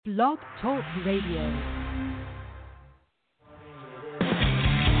Blog Talk Radio.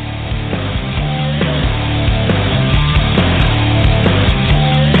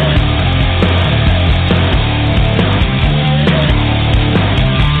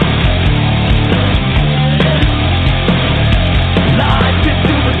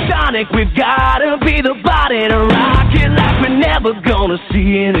 We've gotta be the body to rock it like we're never gonna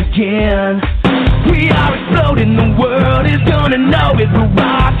see it again. We are exploding, the world is gonna know it. We'll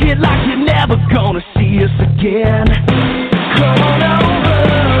rock it like you're never gonna see us again. Come on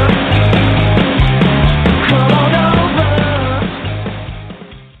over. Come on over.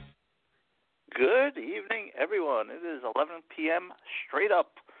 Good evening, everyone. It is 11 p.m. straight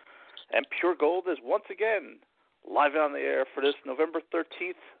up, and Pure Gold is once again live on the air for this November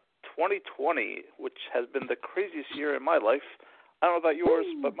 13th, 2020, which has been the craziest year in my life. I don't know about yours,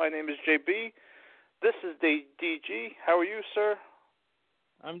 but my name is JB. This is DG. How are you, sir?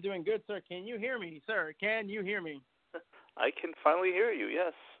 I'm doing good, sir. Can you hear me, sir? Can you hear me? I can finally hear you,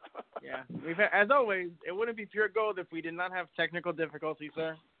 yes. Yeah. As always, it wouldn't be Pure Gold if we did not have technical difficulties,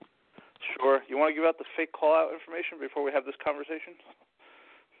 sir. Sure. You want to give out the fake call-out information before we have this conversation?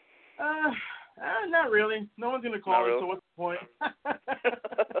 Not really. No one's going to call me, so what's the point?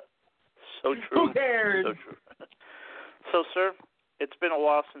 So true. Who cares? So true. So, sir, it's been a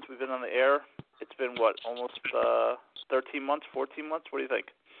while since we've been on the air. It's been, almost 13 months, 14 months? What do you think?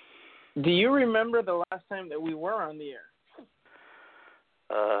 Do you remember the last time that we were on the air?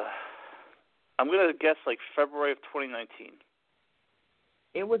 I'm going to guess February of 2019.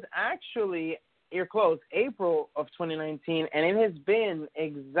 It was actually, you're close, April of 2019, and it has been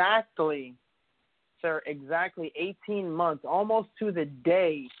exactly 18 months, almost to the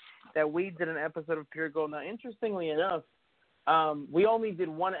day that we did an episode of Pure Gold. Now, interestingly enough, we only did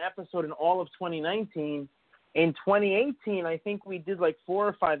one episode in all of 2019. In 2018, I think we did 4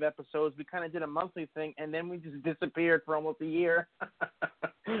 or 5 episodes. We kind of did a monthly thing, and then we just disappeared for almost a year.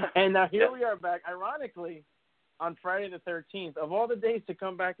 And now here we are back, ironically, on Friday the 13th. Of all the days to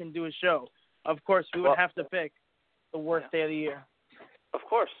come back and do a show, of course, we would have to pick the worst day of the year. Of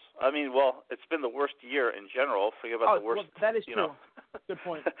course. I mean, it's been the worst year in general. Forget about the worst. Well, that is true. Good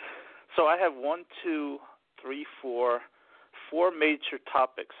point. So I have 4 major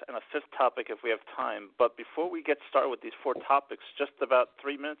topics and a 5th topic if we have time. But before we get started with these 4 topics, just about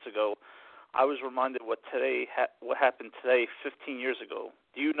 3 minutes ago, I was reminded what happened today 15 years ago.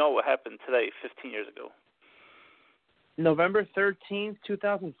 Do you know what happened today 15 years ago? November 13th,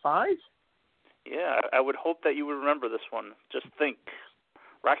 2005? Yeah, I would hope that you would remember this one. Just think.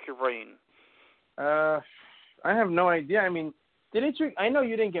 Rack your brain. I have no idea. I mean, I know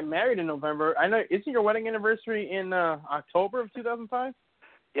you didn't get married in November. I know, isn't your wedding anniversary in October of 2005?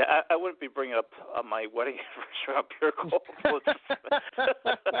 Yeah, I wouldn't be bringing up my wedding anniversary on Pure Gold.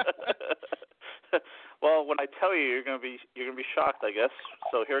 Well, when I tell you, you're gonna be shocked, I guess.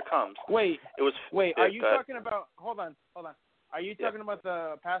 So here it comes. Wait. Are you talking talking about? Hold on. Are you talking about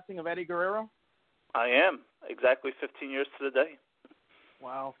the passing of Eddie Guerrero? I am. Exactly 15 years to the day.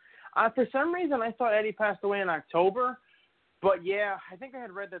 Wow. For some reason, I thought Eddie passed away in October. But, yeah, I think I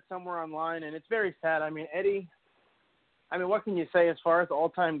had read that somewhere online, and it's very sad. I mean, Eddie, what can you say as far as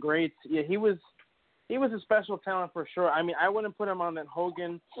all-time greats? Yeah, he was a special talent for sure. I mean, I wouldn't put him on that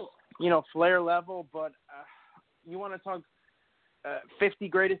Hogan, Flair level, but you want to talk 50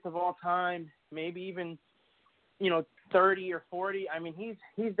 greatest of all time, maybe even, 30 or 40. I mean,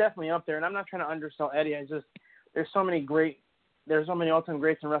 he's definitely up there, and I'm not trying to undersell Eddie. There's so many all-time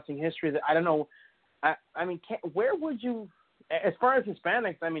greats in wrestling history that I don't know. Where would you, as far as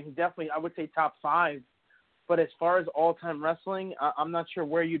Hispanics, he definitely, I would say top 5. But as far as all-time wrestling, I'm not sure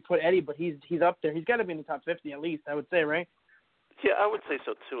where you'd put Eddie, but he's up there. He's got to be in the top 50 at least, I would say, right? Yeah, I would say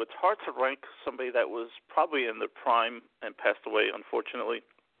so too. It's hard to rank somebody that was probably in their prime and passed away, unfortunately.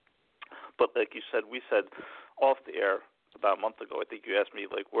 But like you said, we said off the air about a month ago, I think you asked me,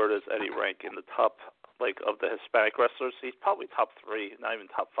 where does Eddie rank in the top, of the Hispanic wrestlers? He's probably top 3, not even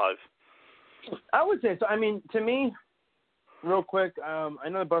top 5. I would say so. To me, real quick, I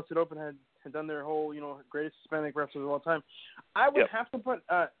know the Busted Open had done their whole, greatest Hispanic wrestlers of all time. I would have to put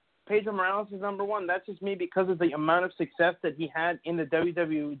Pedro Morales as number 1. That's just me because of the amount of success that he had in the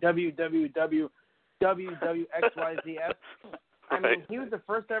WWXYZF. He was the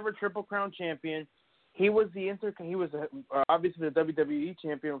first ever Triple Crown champion. He was obviously the WWE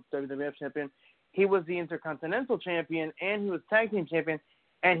champion, WWF champion. He was the Intercontinental champion, and he was tag team champion.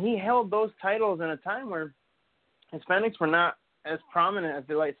 And he held those titles in a time where Hispanics were not as prominent as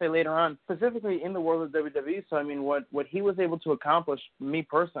they say later on, specifically in the world of WWE. So, what he was able to accomplish, me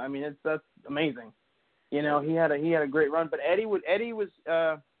personally, that's amazing. He had a great run. But Eddie was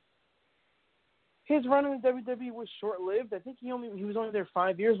his run in the WWE was short-lived. I think he was only there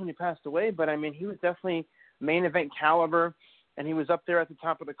 5 years when he passed away. But I mean, he was definitely main event caliber, and he was up there at the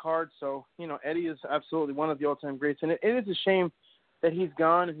top of the card. So Eddie is absolutely one of the all-time greats, and it is a shame that he's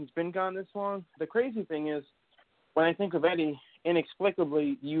gone and he's been gone this long. The crazy thing is, when I think of Eddie,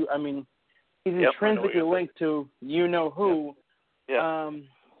 inexplicably, he's intrinsically linked to who. Yeah.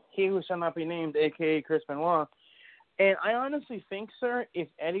 He who shall not be named, a.k.a. Chris Benoit. And I honestly think, sir, if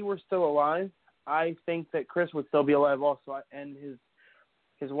Eddie were still alive, I think that Chris would still be alive also. And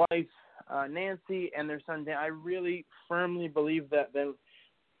his wife, Nancy, and their son, Dan, I really firmly believe that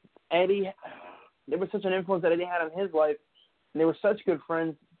Eddie, there was such an influence that Eddie had on his life, and they were such good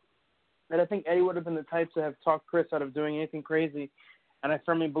friends, that I think Eddie would have been the type to have talked Chris out of doing anything crazy. And I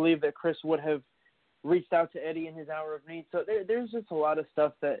firmly believe that Chris would have reached out to Eddie in his hour of need. So there's just a lot of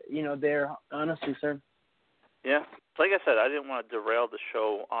stuff that, there, honestly, sir. Yeah. Like I said, I didn't want to derail the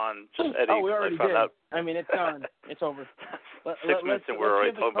show on just Eddie. Oh, we already did. Out. I mean, it's gone. It's over. 6 minutes and we're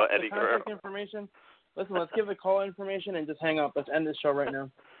already talking about Eddie Guerrero. Information. Listen, let's give the call information and just hang up. Let's end this show right now.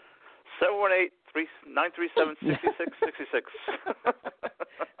 718-937-6666.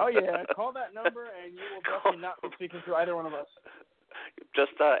 Oh, yeah. Call that number and you will definitely not be speaking to either one of us.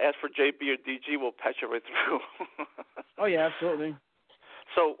 Just ask for JB or DG. We'll patch it right through. Oh, yeah, absolutely.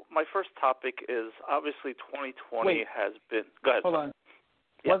 So my first topic is obviously 2020 has been. Go ahead. Hold on.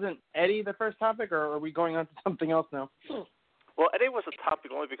 Yeah. Wasn't Eddie the first topic, or are we going on to something else now? Well, Eddie was a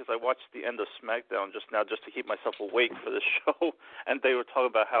topic only because I watched the end of SmackDown just now, just to keep myself awake for the show, and they were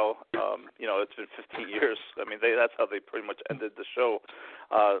talking about how it's been 15 years. I mean, that's how they pretty much ended the show,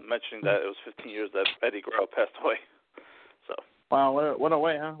 mentioning that it was 15 years that Eddie Guerrero passed away. So. Wow, what a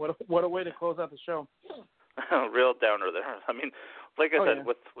way, huh? What a way to close out the show. Real downer there. I mean, like I said,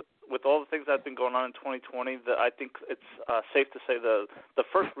 yeah. with all the things that have been going on in 2020, I think it's safe to say the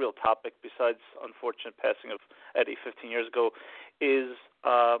first real topic, besides unfortunate passing of Eddie 15 years ago, is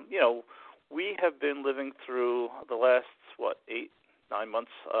we have been living through the last 8-9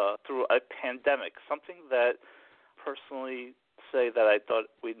 months through a pandemic, something that personally say that I thought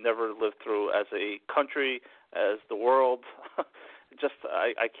we'd never live through as a country, as the world.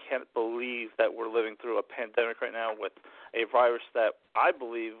 I can't believe that we're living through a pandemic right now with a virus that I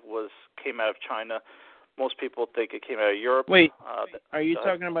believe came out of China. Most people think it came out of Europe. Wait, are you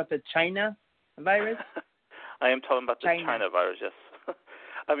talking about the China virus? I am talking about the China virus, yes.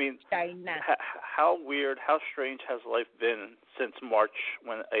 I mean, China. How weird, how strange has life been since March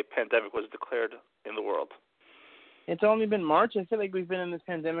when a pandemic was declared in the world? It's only been March. I feel like we've been in this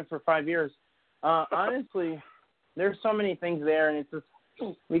pandemic for 5 years. Honestly, there's so many things there, and it's just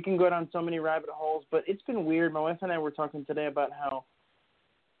we can go down so many rabbit holes. But it's been weird. My wife and I were talking today about how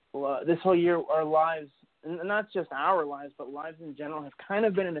this whole year our lives, and not just our lives, but lives in general, have kind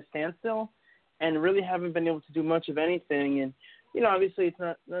of been in a standstill and really haven't been able to do much of anything. And, obviously it's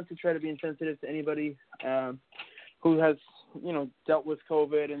not to try to be insensitive to anybody who has, dealt with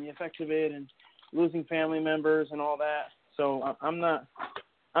COVID and the effects of it and losing family members and all that. So I'm not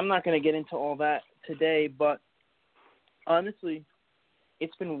going to get into all that today, but honestly,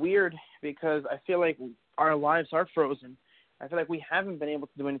 it's been weird because I feel like our lives are frozen. I feel like we haven't been able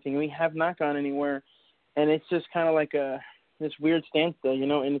to do anything. We have not gone anywhere, and it's just kind of like this weird standstill,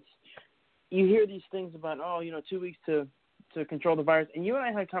 and you hear these things about, 2 weeks to control the virus, and you and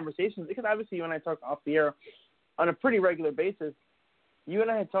I had conversations, because obviously you and I talk off the air on a pretty regular basis. You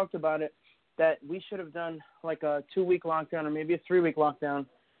and I had talked about it, that we should have done like a 2-week lockdown or maybe a 3-week lockdown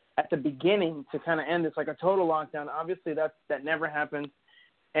at the beginning to kind of end this, like a total lockdown. Obviously that never happened,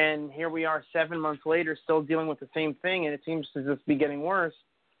 and here we are 7 months later still dealing with the same thing, and it seems to just be getting worse.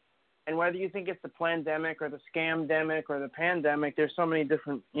 And whether you think it's the plandemic or the scamdemic or the pandemic, there's so many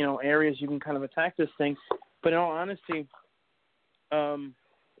different, areas you can kind of attack this thing. But in all honesty,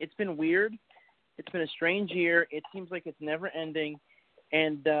 it's been weird. It's been a strange year. It seems like it's never ending.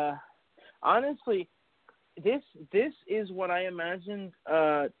 And honestly, this is what I imagined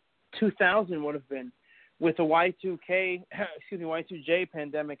 2000 would have been, with the Y2J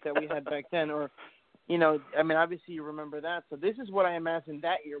pandemic that we had back then. Or, obviously you remember that. So this is what I imagined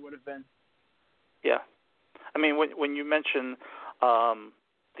that year would have been. Yeah. I mean, when you mention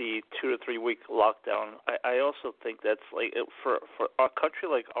the 2 to 3 week lockdown, I also think that's like for a country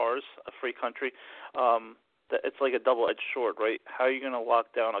like ours, a free country, that it's like a double-edged sword, right? How are you going to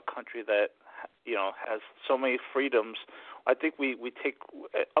lock down a country that has so many freedoms? I think we take,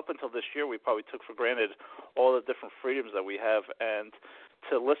 up until this year, we probably took for granted all the different freedoms that we have, and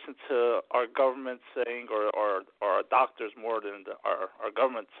to listen to our government saying, or our doctors more than our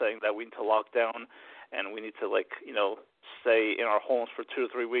government saying that we need to lock down and we need to stay in our homes for 2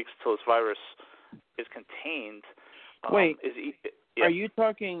 to 3 weeks till this virus is contained. Wait, yeah. Are you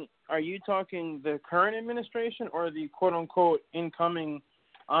talking the current administration or the quote unquote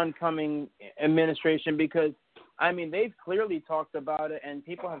oncoming administration? Because I mean, they've clearly talked about it, and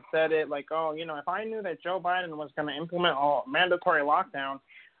people have said it like, oh, if I knew that Joe Biden was going to implement a mandatory lockdown,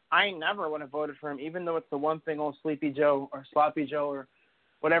 I never would have voted for him, even though it's the one thing old Sleepy Joe or Sloppy Joe or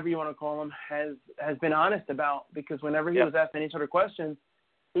whatever you want to call him has been honest about. Because whenever he was asked any sort of questions,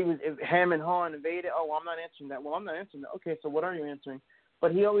 he was ham and haw and evaded. Oh, well, I'm not answering that. Well, I'm not answering that. Okay, so what are you answering?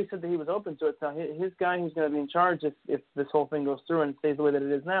 But he always said that he was open to it. So his guy who's going to be in charge if this whole thing goes through and stays the way that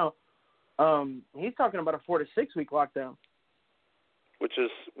it is now, he's talking about a 4 to 6 week lockdown. Which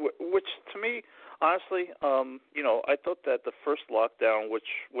to me, honestly, I thought that the first lockdown, which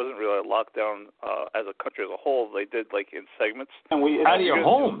wasn't really a lockdown as a country as a whole, they did like in segments. And out of your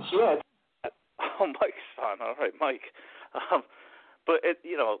homes. Yeah. Oh, Mike's on. All right, Mike. But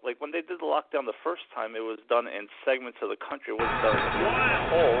like when they did the lockdown the first time, it was done in segments of the country. It wasn't done as a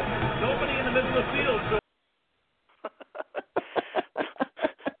whole. Nobody in the middle of the field.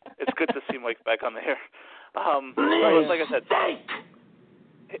 It's good to see Mike back on the air. Like I said,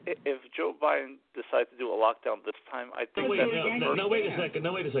 if Joe Biden decides to do a lockdown this time, I think wait a second,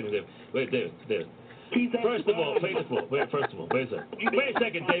 David. David. First of all, wait a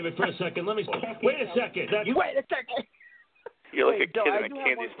second, David. For a second, let me. Wait a second. Wait a second. You're like a kid in a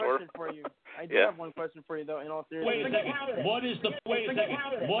candy store. I do have one question for you, though. In all seriousness. Wait a second. What is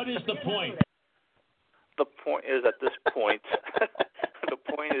the point? The point is at this point.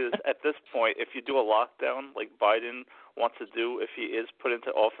 If you do a lockdown like Biden wants to do, if he is put into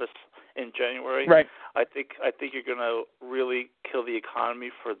office in January, right. I think you're going to really kill the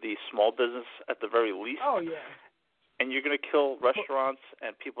economy for the small business at the very least. Oh yeah. And you're going to kill restaurants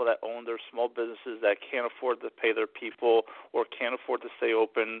and people that own their small businesses that can't afford to pay their people or can't afford to stay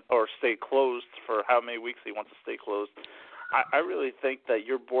open or stay closed for how many weeks he wants to stay closed. I really think that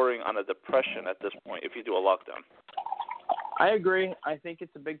you're bordering on a depression at this point if you do a lockdown. I agree. I think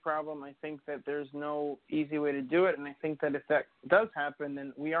it's a big problem. I think that there's no easy way to do it, and I think that if that does happen,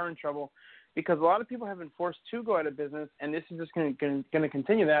 then we are in trouble because a lot of people have been forced to go out of business, and this is just going to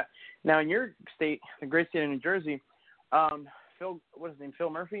continue that. Now, in your state, the great state of New Jersey, Phil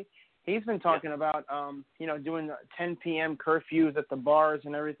Murphy, he's been talking about, doing 10 p.m. curfews at the bars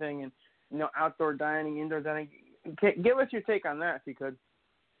and everything and, outdoor dining, indoor dining. Give us your take on that if you could.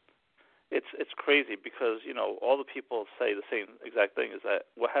 It's crazy because, all the people say the same exact thing is that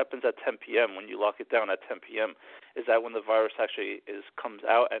what happens at 10 p.m. when you lock it down at 10 p.m. is that when the virus actually comes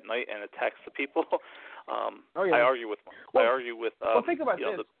out at night and attacks the people. Yeah. I argue with. Well, think about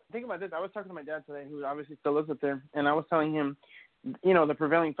this. Think about this. I was talking to my dad today, who obviously still lives up there, and I was telling him, the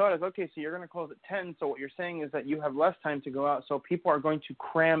prevailing thought is, okay, so you're going to close at 10, so what you're saying is that you have less time to go out, so people are going to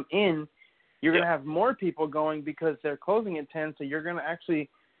cram in. You're going to have more people going because they're closing at 10, so you're going to actually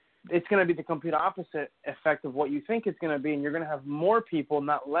 – it's going to be the complete opposite effect of what you think it's going to be, and you're going to have more people,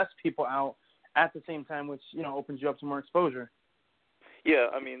 not less people out at the same time, which, opens you up to more exposure. Yeah,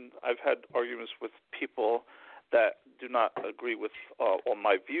 I mean, I've had arguments with people that do not agree with on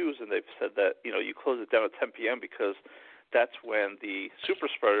my views, and they've said that, you close it down at 10 p.m. because that's when the super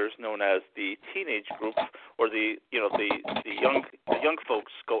spreaders, known as the teenage group or the young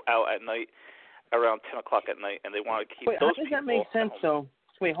folks, go out at night around 10 o'clock at night, and they want to keep those people. How does that make sense, though?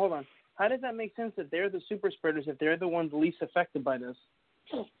 Wait, hold on. How does that make sense that they're the super spreaders if they're the ones least affected by this?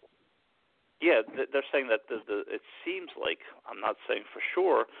 Yeah, they're saying that it seems like, I'm not saying for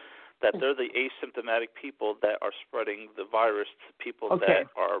sure, that they're the asymptomatic people that are spreading the virus to people that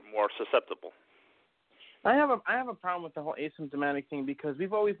are more susceptible. I have a problem with the whole asymptomatic thing because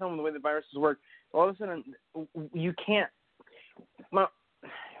we've always known the way the viruses work. All of a sudden, you can't.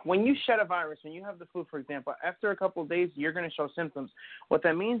 When you shed a virus, when you have the flu, for example, after a couple of days, you're going to show symptoms. What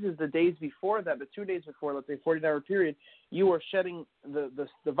that means is the days before that, the 2 days before, let's say 48-hour period, you are shedding the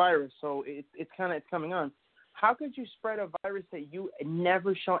virus. So it's coming on. How could you spread a virus that you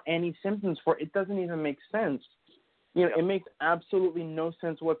never show any symptoms for? It doesn't even make sense. It makes absolutely no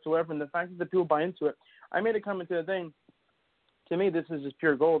sense whatsoever. And the fact that people buy into it, I made a comment the other day. To me, this is just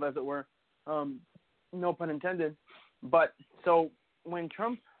pure gold, as it were. No pun intended. But so when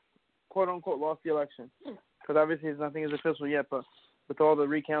Trump, quote unquote, lost the election, because obviously nothing is official yet, but with all the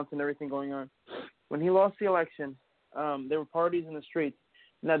recounts and everything going on, when he lost the election, there were parties in the streets.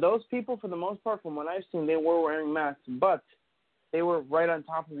 Now, those people, for the most part, from what I've seen, they were wearing masks, but they were right on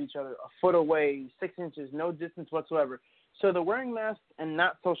top of each other, a foot away, 6 inches, no distance whatsoever. So they're wearing masks and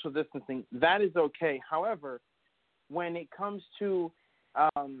not social distancing. That is okay. However, when it comes to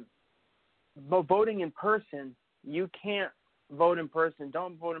voting in person, you can't vote in person.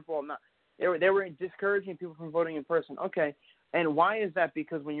 Don't vote in person. They were discouraging people from voting in person. Okay. And why is that?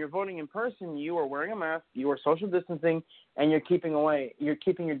 Because when you're voting in person, you are wearing a mask, you are social distancing, and you're keeping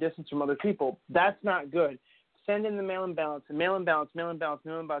your distance from other people. That's not good. Send in the mail-in ballots, mail-in ballots.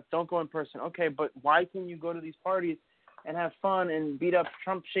 Don't go in person. Okay, but why can you go to these parties and have fun and beat up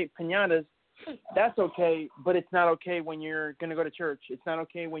Trump-shaped piñatas? That's okay, but it's not okay when you're going to go to church. It's not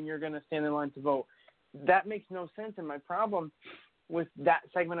okay when you're going to stand in line to vote. That makes no sense, and my problem with that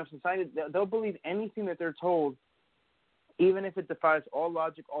segment of society, they'll believe anything that they're told, even if it defies all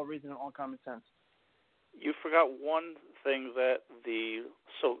logic, all reason, and all common sense. You forgot one thing that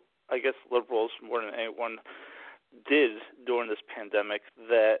I guess liberals more than anyone did during this pandemic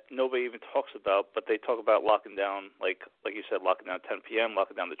that nobody even talks about, but they talk about locking down, like you said, locking down at 10 p.m.,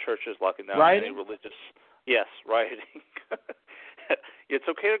 locking down the churches, locking down any religious. Yes, rioting. It's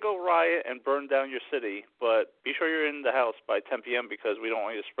okay to go riot and burn down your city, but be sure you're in the house by 10 p.m. because we don't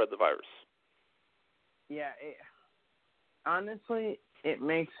want you to spread the virus. Yeah, honestly, it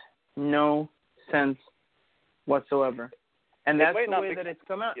makes no sense whatsoever. And that's the way that it's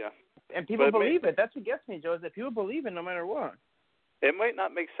come out. Yeah. And people believe it. That's what gets me, Joe, is that people believe it no matter what. It might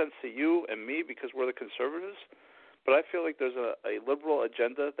not make sense to you and me because we're the conservatives, but I feel like there's a liberal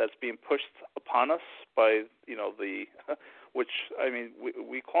agenda that's being pushed upon us by, which, I mean,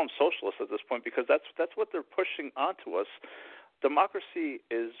 we call them socialists at this point because that's what they're pushing onto us. Democracy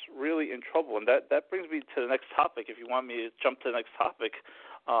is really in trouble, and that brings me to the next topic. If you want me to jump to the next topic,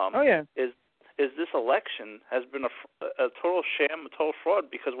 is this election has been a total sham, a total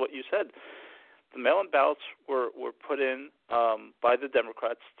fraud because what you said, the mail-in ballots were put in by the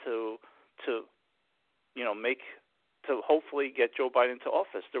Democrats to hopefully get Joe Biden into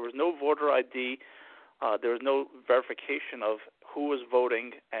office. There was no voter ID. There was no verification of who was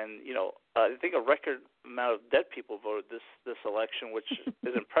voting, and I think a record amount of dead people voted this election, which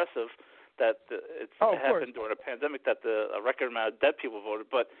is impressive. That it happened during a pandemic that a record amount of dead people voted,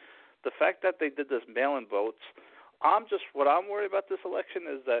 but the fact that they did this mail-in votes, what I'm worried about this election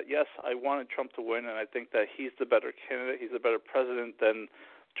is that, yes, I wanted Trump to win, and I think that he's the better candidate, he's the better president than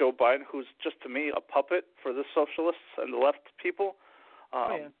Joe Biden, who's just, to me, a puppet for the socialists and the left people.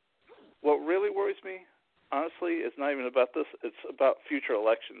 What really worries me, honestly, is not even about this. It's about future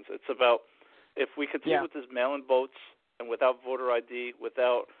elections. It's about if we continue with this mail-in votes and without voter ID,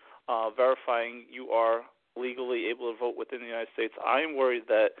 without verifying you are legally able to vote within the United States, I am worried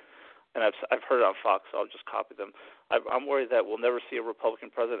that, and I've heard it on Fox, so I'll just copy them. I'm worried that we'll never see a Republican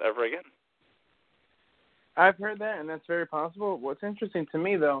president ever again. I've heard that, and that's very possible. What's interesting to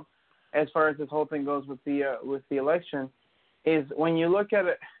me, though, as far as this whole thing goes with the election, is when you look at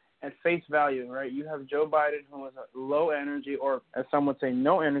it at face value, right? You have Joe Biden, who is a low energy, or as some would say,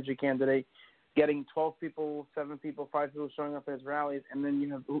 no energy candidate, getting 12 people, 7 people, 5 people showing up at his rallies, and then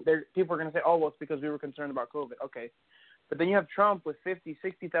you have people are going to say, oh, well, it's because we were concerned about COVID. Okay. But then you have Trump with 50,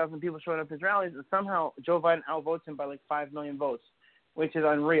 60,000 people showing up at his rallies, and somehow Joe Biden outvotes him by like 5 million votes, which is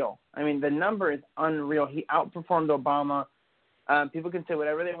unreal. I mean, the number is unreal. He outperformed Obama. People can say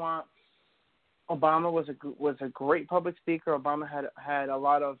whatever they want. Obama was a great public speaker. Obama had a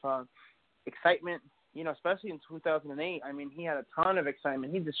lot of excitement, especially in 2008. I mean, he had a ton of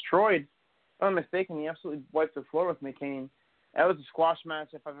excitement. He destroyed, if I'm mistaken, he absolutely wiped the floor with McCain. That was a squash match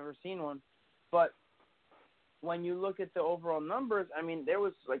if I've ever seen one. But when you look at the overall numbers, I mean, there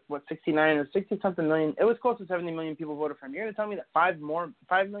was 69 or 60-something million. It was close to 70 million people voted for him. You're going to tell me that 5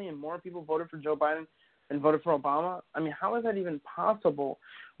 million more people voted for Joe Biden than voted for Obama? I mean, how is that even possible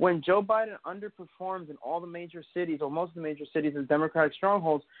when Joe Biden underperforms in all the major cities, or most of the major cities as Democratic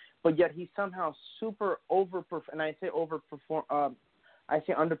strongholds, but yet he somehow overperforms, and I say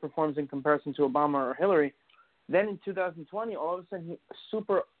underperforms in comparison to Obama or Hillary. Then in 2020, all of a sudden,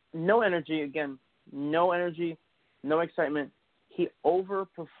 no energy, no excitement. He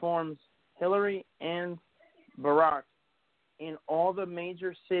overperforms Hillary and Barack in all the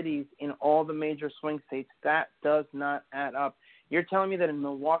major cities, in all the major swing states. That does not add up. You're telling me that in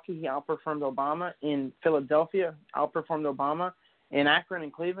Milwaukee he outperformed Obama, in Philadelphia outperformed Obama, in Akron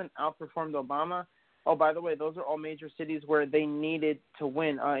and Cleveland outperformed Obama. Oh, by the way, those are all major cities where they needed to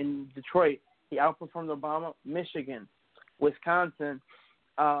win. In Detroit, he outperformed Obama. Michigan, Wisconsin,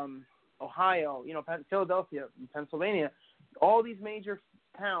 Ohio, Philadelphia, Pennsylvania, all these major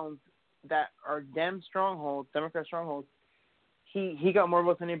towns that are Democrat strongholds, he got more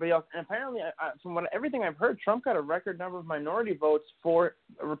votes than anybody else. And apparently, from everything I've heard, Trump got a record number of minority votes for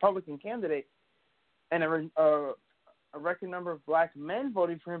a Republican candidate, and a record number of black men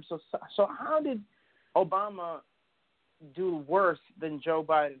voting for him. So how did Obama do worse than Joe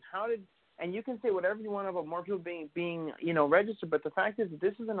Biden? How did And you can say whatever you want about more people being registered, but the fact is that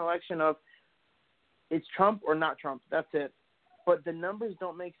this is an election of it's Trump or not Trump. That's it. But the numbers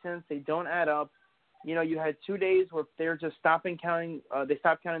don't make sense. They don't add up. You had 2 days where they're just stopping counting. They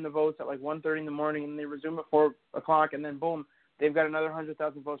stopped counting the votes at like 1:30 in the morning, and they resume at 4 o'clock, and then boom, they've got another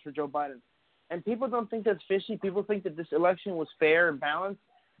 100,000 votes for Joe Biden. And people don't think that's fishy. People think that this election was fair and balanced,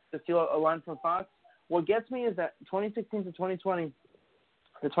 to steal a line from Fox. What gets me is that 2016 to 2020,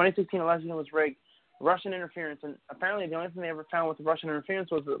 the 2016 election was rigged, Russian interference, and apparently the only thing they ever found with the Russian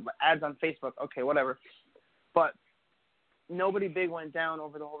interference was the ads on Facebook. Okay, whatever. But nobody big went down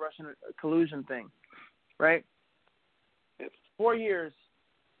over the whole Russian collusion thing, right? 4 years,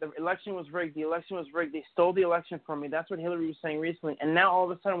 the election was rigged. The election was rigged. They stole the election from me. That's what Hillary was saying recently. And now all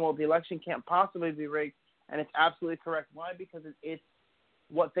of a sudden, well, the election can't possibly be rigged, and it's absolutely correct. Why? Because it's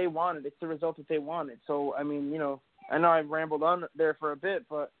what they wanted. It's the result that they wanted. So, I mean, I know I've rambled on there for a bit,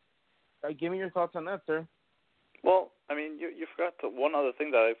 but give me your thoughts on that, sir. Well, I mean, you forgot one other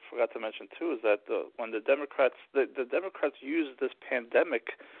thing that I forgot to mention too is that when the Democrats used this pandemic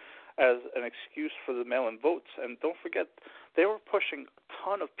as an excuse for the mail-in votes, and don't forget they were pushing a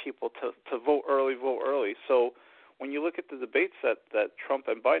ton of people to vote early. So when you look at the debates that Trump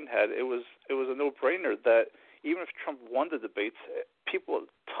and Biden had, it was a no-brainer that even if Trump won the debates,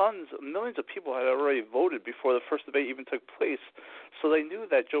 millions of people had already voted before the first debate even took place. So they knew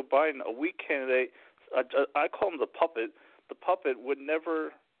that Joe Biden, a weak candidate, I call him the puppet would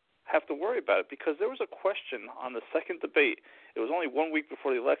never have to worry about it, because there was a question on the second debate. It was only 1 week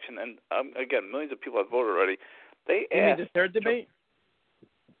before the election, and again, millions of people had voted already. They asked. You mean the third debate?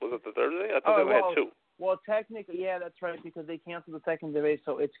 Was it the third debate? I thought they had two. Well, technically, yeah, that's right, because they canceled the second debate,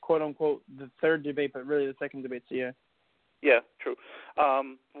 so it's quote unquote the third debate, but really the second debate. So yeah. Yeah, true.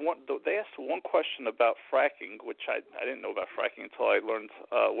 They asked one question about fracking, which I didn't know about fracking until I learned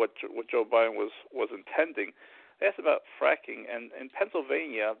what Joe Biden was intending. They asked about fracking, and in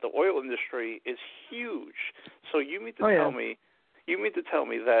Pennsylvania, the oil industry is huge. So you mean to tell me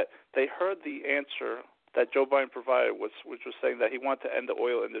that they heard the answer that Joe Biden provided, which was saying that he wanted to end the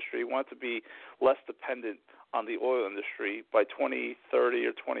oil industry, he wanted to be less dependent on the oil industry by 2030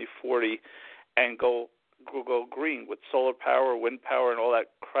 or 2040, and go green with solar power, wind power, and all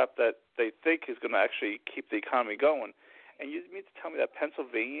that crap that they think is going to actually keep the economy going. And you mean to tell me that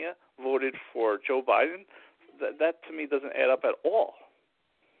Pennsylvania voted for Joe Biden? That to me doesn't add up at all.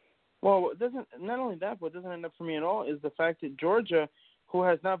 Well, it doesn't. Not only that, what doesn't add up for me at all is the fact that Georgia, who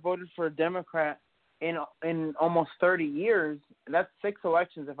has not voted for a Democrat in almost 30 years, that's 6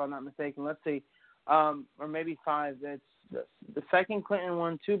 elections if I'm not mistaken. Let's see, or maybe 5. It's the second Clinton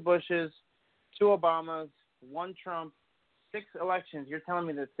one, 2 Bushes, 2 Obamas, 1 Trump, 6 elections. You're telling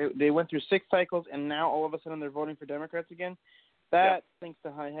me that they went through 6 cycles and now all of a sudden they're voting for Democrats again? That sinks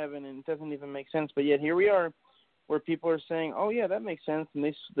to high heaven, and it doesn't even make sense. But yet here we are, where people are saying, "Oh yeah, that makes sense," and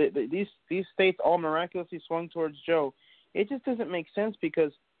these states all miraculously swung towards Joe. It just doesn't make sense,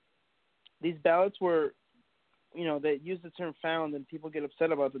 because these ballots were, they use the term "found," and people get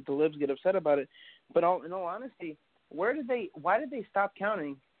upset about it. The libs get upset about it. But in all honesty, why did they stop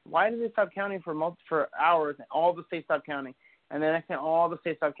counting? Why did they stop counting for hours, and all the states stopped counting, and then next time all the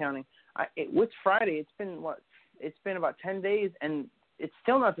states stopped counting? With Friday, it's been about 10 days, and it's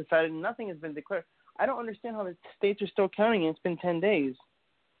still not decided, and nothing has been declared. I don't understand how the states are still counting, and it's been 10 days.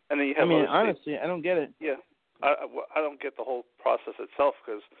 And then you have honestly, I don't get it. Yeah, I don't get the whole process itself,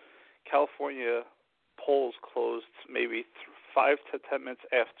 because California polls closed maybe 5 to 10 minutes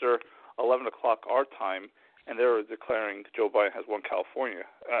after 11 o'clock our time, and they were declaring Joe Biden has won California.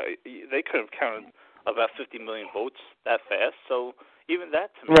 They could have counted about 50 million votes that fast, so even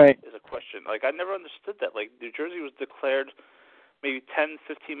that to me is a question. Like, I never understood that. Like, New Jersey was declared maybe 10,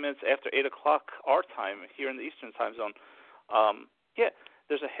 15 minutes after 8 o'clock our time here in the Eastern time zone.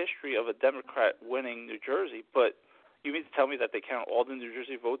 There's a history of a Democrat winning New Jersey, but you mean to tell me that they count all the New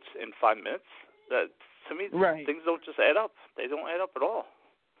Jersey votes in 5 minutes? That, to me, things don't just add up. They don't add up at all.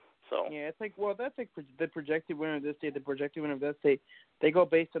 So yeah, it's like, well, that's like the projected winner of this state, the projected winner of that state. They go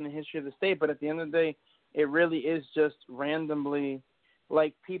based on the history of the state, but at the end of the day, it really is just randomly,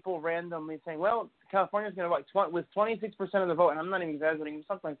 like people randomly saying, well, California's going to vote with 26% of the vote, and I'm not even exaggerating,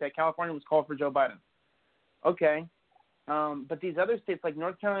 something like that. California was called for Joe Biden. Okay. But these other states, like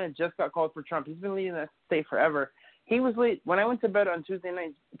North Carolina, just got called for Trump. He's been leading that state forever. He was when I went to bed on Tuesday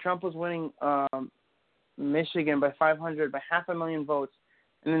night, Trump was winning Michigan by 500,000 votes.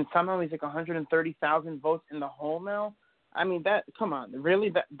 And then somehow he's like 130,000 votes in the hole now. I mean, come on, really?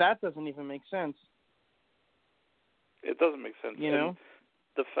 That doesn't even make sense. It doesn't make sense. And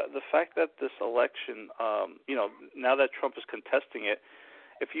the fact that this election, now that Trump is contesting it,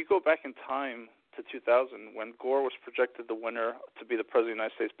 if you go back in time to 2000, when Gore was projected the winner to be the president of the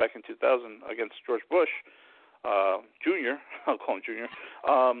United States back in 2000 against George Bush Jr., I'll call him Jr.,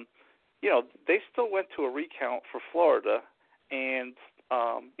 they still went to a recount for Florida, and,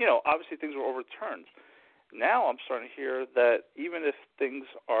 obviously things were overturned. Now I'm starting to hear that even if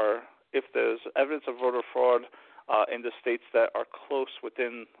if there's evidence of voter fraud in the states that are close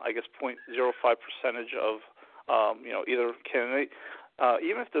within, I guess, 0.05% of, either candidate,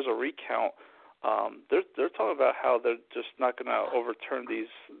 even if there's a recount, they're talking about how they're just not going to overturn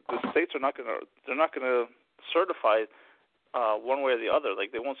these. The states they're not going to certify one way or the other.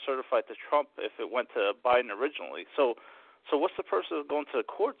 Like, they won't certify it to Trump if it went to Biden originally. So what's the purpose of going to the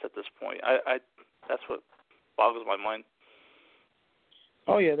courts at this point? That's what boggles my mind.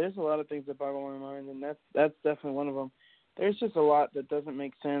 Oh yeah, there's a lot of things that boggle my mind, and that's definitely one of them. There's just a lot that doesn't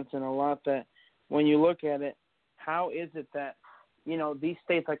make sense, and a lot that, when you look at it, how is it that these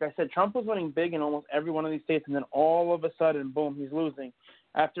states, like I said, Trump was winning big in almost every one of these states, and then all of a sudden, boom, he's losing.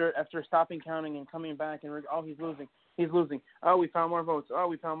 After stopping counting and coming back, and he's losing. Oh, we found more votes. Oh,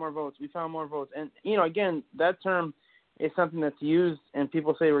 we found more votes. And again, that term is something that's used, and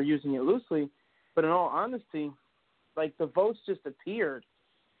people say we're using it loosely, but in all honesty, like, the votes just appeared,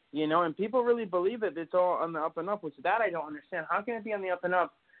 and people really believe it. It's all on the up and up, which that I don't understand. How can it be on the up and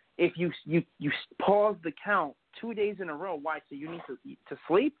up if you pause the count 2 days in a row? Why? So you need to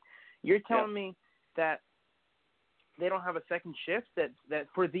sleep? You're telling me that they don't have a second shift, that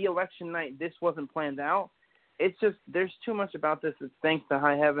for the election night this wasn't planned out? It's just, there's too much about this. It's thanks to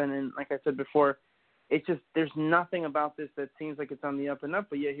high heaven, and like I said before, it's just, there's nothing about this that seems like it's on the up and up,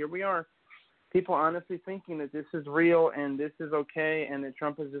 but yet here we are. People honestly thinking that this is real and this is okay, and that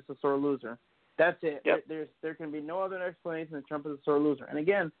Trump is just a sore loser. That's it. Yep. There can be no other explanation that Trump is a sore loser. And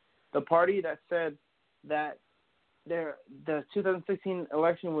again, the party that said that the 2016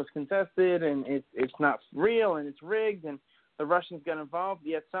 election was contested and it's not real and it's rigged and the Russians got involved,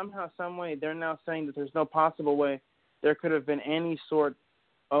 yet somehow, some way, they're now saying that there's no possible way there could have been any sort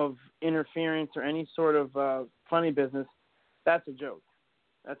of interference or any sort of funny business. That's a joke.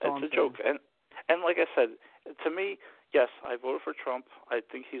 That's all I'm saying. It's a joke. And like I said, to me, yes, I voted for Trump. I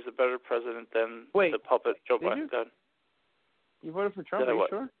think he's a better president than the puppet Joe Biden. You voted for Trump? Are you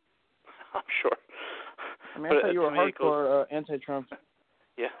sure? I'm sure. I mean, I thought you were hardcore anti-Trump.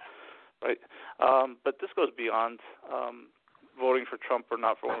 Yeah, right. But this goes beyond voting for Trump or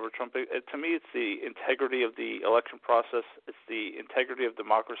not voting for Trump. To me, it's the integrity of the election process. It's the integrity of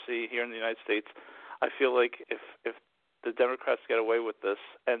democracy here in the United States. I feel like if the Democrats get away with this,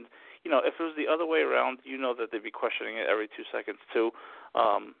 and if it was the other way around, that they'd be questioning it every 2 seconds too.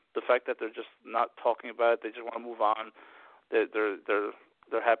 The fact that they're just not talking about it, they just want to move on.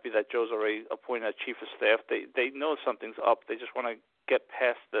 They're happy that Joe's already appointed as chief of staff. They know something's up. They just want to get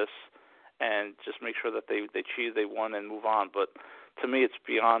past this and just make sure that they cheated, they won, and move on. But to me, it's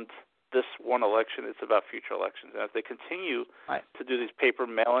beyond this one election. It's about future elections. And if they continue to do these paper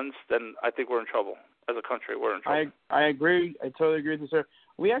mail-ins, then I think we're in trouble. As a country, we're in trouble. I agree. I totally agree with you, sir.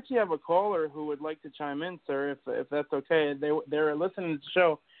 We actually have a caller who would like to chime in, sir, if that's okay. They're listening to the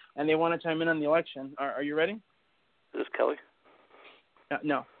show, and they want to chime in on the election. Are you ready? Is this Kelly?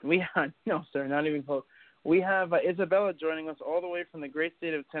 No, sir, not even close. We have Isabella joining us all the way from the great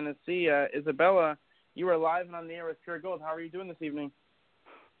state of Tennessee. Isabella, you are live and on the air with Pure Gold. How are you doing this evening?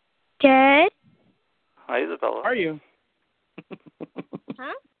 Good. Hi, Isabella. How are you?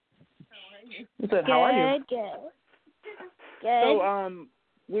 Huh? I said, how are you? Good. So,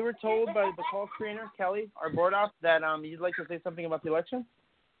 we were told by the call screener, Kelly, our board op, that you'd like to say something about the election?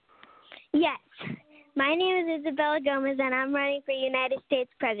 Yes. My name is Isabella Gomez, and I'm running for United States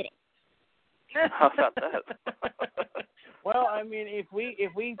President. How about that? Well, I mean, if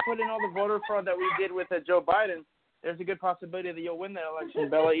we put in all the voter fraud that we did with Joe Biden, there's a good possibility that you'll win that election,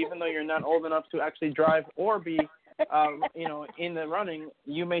 Bella, even though you're not old enough to actually drive or be, in the running.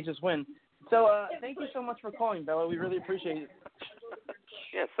 You may just win. So thank you so much for calling, Bella. We really appreciate it.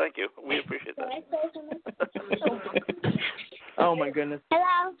 Yes, thank you. We appreciate that. Oh, my goodness.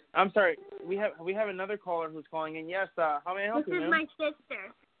 Hello. I'm sorry. We have another caller who's calling in. Yes, how may I help you, This is ma'am? my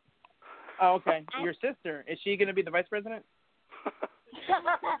sister. Oh, okay. Your sister. Is she going to be the vice president? So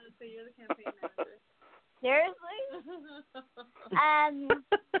you're the campaign manager. Seriously? My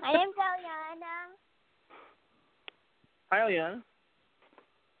name's Eliana. Hi, Eliana.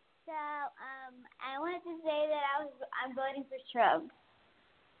 So, I wanted to say that I'm voting for Trump.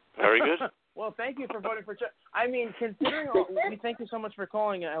 Very good. Well, thank you for voting for Trump. I mean, we thank you so much for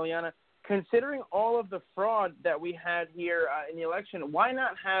calling, Eliana. Considering all of the fraud that we had here in the election, why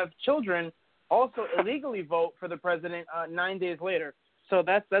not have children also illegally vote for the president 9 days later? So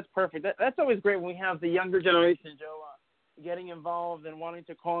that's perfect. That's always great when we have the younger generation, Joe, getting involved and wanting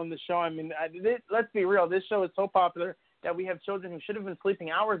to call in the show. I mean, let's be real. This show is so popular that we have children who should have been sleeping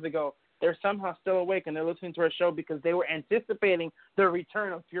hours ago. They're somehow still awake, and they're listening to our show because they were anticipating the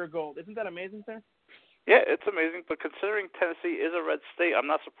return of Pure Gold. Isn't that amazing, sir? Yeah, it's amazing. But considering Tennessee is a red state, I'm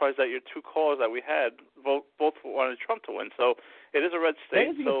not surprised that your two callers that we had both wanted Trump to win. So it is a red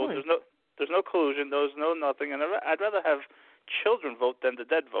state. So there's no collusion. There's no nothing. And I'd rather have children vote than the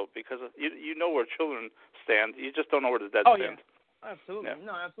dead vote because you know where children stand. You just don't know where the dead stand. Yeah. Absolutely. Yeah.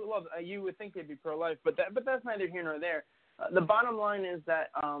 No, absolutely. Well, you would think they'd be pro-life, but that's neither here nor there. The bottom line is that,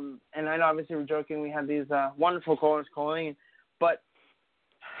 and I know obviously we're joking, we have these wonderful callers calling in, but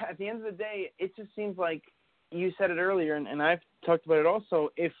at the end of the day, it just seems like you said it earlier, and I've talked about it also,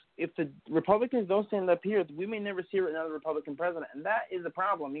 if the Republicans don't stand up here, we may never see another Republican president, and that is a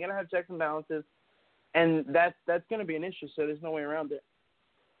problem. You're going to have checks and balances, and that's going to be an issue, so there's no way around it.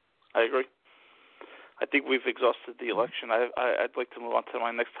 I agree. I think we've exhausted the election. I'd like to move on to my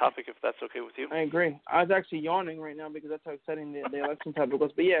next topic, if that's okay with you. I agree. I was actually yawning right now because that's how exciting the election topic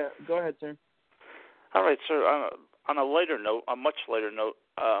was. But, yeah, go ahead, sir. All right, sir. On a lighter note, a much lighter note,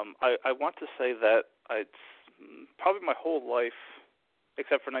 I want to say that it's probably my whole life,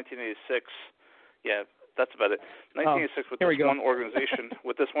 except for 1986. Yeah, that's about it. 1986 with this one organization.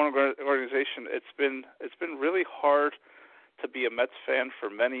 With this one organization, it's been really hard to be a Mets fan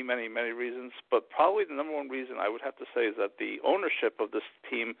for many, many, many reasons, but probably the number one reason I would have to say is that the ownership of this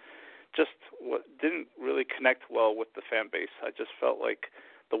team just didn't really connect well with the fan base. I just felt like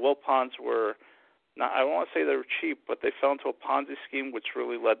the Wilpons were not, I don't want to say they were cheap, but they fell into a Ponzi scheme which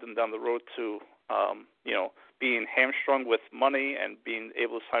really led them down the road to being hamstrung with money and being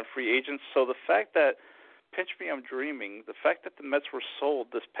able to sign free agents. So the fact that Pinch Me, I'm Dreaming, the fact that the Mets were sold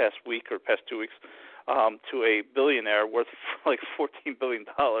this past week or past 2 weeks to a billionaire worth like $14 billion,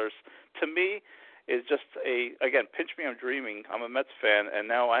 to me is just again, Pinch Me, I'm Dreaming. I'm a Mets fan, and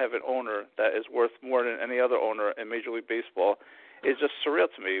now I have an owner that is worth more than any other owner in Major League Baseball. It's just surreal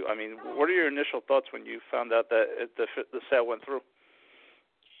to me. I mean, what are your initial thoughts when you found out that the sale went through?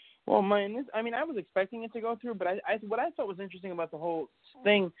 Well, I was expecting it to go through, but what I thought was interesting about the whole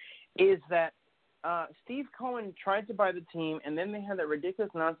thing is that Steve Cohen tried to buy the team, and then they had that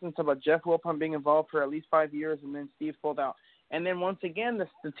ridiculous nonsense about Jeff Wilpon being involved for at least 5 years, and then Steve pulled out. And then once again,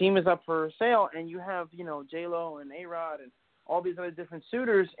 the team is up for sale, and you have, J-Lo and A-Rod and all these other different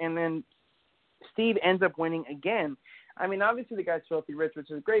suitors, and then Steve ends up winning again. I mean, obviously the guy's filthy rich,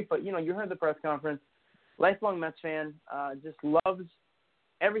 which is great, but, you heard the press conference. Lifelong Mets fan, just loves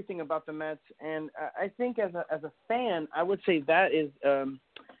everything about the Mets, and I think as a fan, I would say that is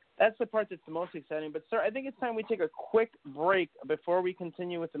that's the part that's the most exciting. But, sir, I think it's time we take a quick break before we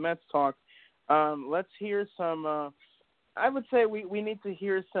continue with the Mets talk. Let's hear some I would say we need to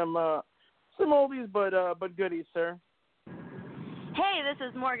hear some oldies but goodies, sir. Hey, this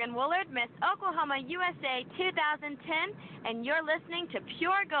is Morgan Woolard, Miss Oklahoma USA 2010, and you're listening to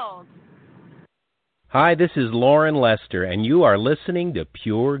Pure Gold. Hi, this is Lauren Lester, and you are listening to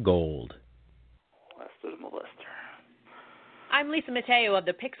Pure Gold. Lester the Molester. I'm Lisa Mateo of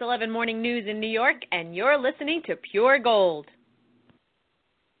the Pix 11 Morning News in New York, and you're listening to Pure Gold.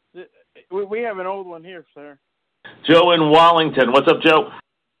 We have an old one here, sir. Joe in Wallington. What's up, Joe?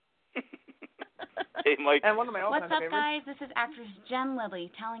 Hey, Mike. And one of my What's up, favorites. guys? This is actress Jen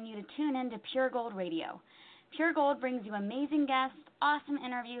Lilly telling you to tune in to Pure Gold Radio. Pure Gold brings you amazing guests, awesome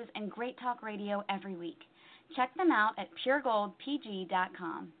interviews, and great talk radio every week. Check them out at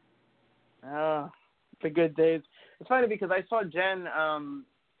puregoldpg.com. The good days. It's funny because I saw Jen on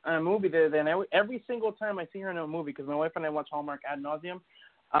a movie the other day, and every single time I see her in a movie, because my wife and I watch Hallmark ad nauseum,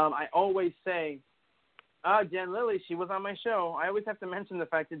 I always say, Jen Lilly, she was on my show. I always have to mention the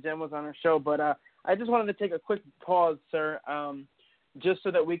fact that Jen was on her show, but I just wanted to take a quick pause, sir, just so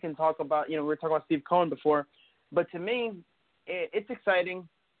that we can talk about, we were talking about Steve Cohen before, but to me, it's exciting.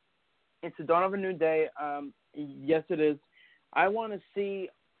 It's the dawn of a new day. Yes, it is. I want to see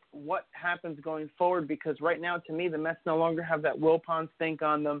what happens going forward because right now, to me, the Mets no longer have that Wilpon stink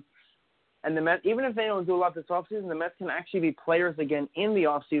on them. And the Mets, even if they don't do a lot this offseason, the Mets can actually be players again in the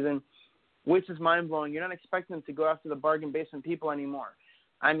offseason, which is mind-blowing. You're not expecting them to go after the bargain basement people anymore.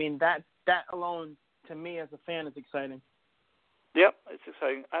 I mean, that alone, to me as a fan, is exciting. Yep, it's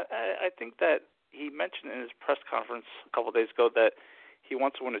exciting. I think that he mentioned in his press conference a couple of days ago that he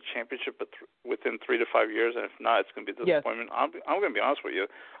wants to win a championship within 3 to 5 years, and if not, it's going to be a disappointment. Yes. I'm going to be honest with you.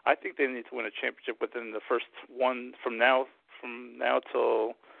 I think they need to win a championship within the first one from now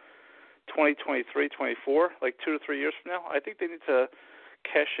till 2023, 24, like 2 to 3 years from now. I think they need to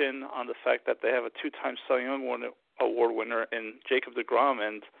cash in on the fact that they have a 2-time Cy Young award winner in Jacob deGrom,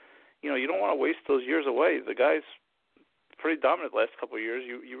 and you don't want to waste those years away. The guy's pretty dominant the last couple of years.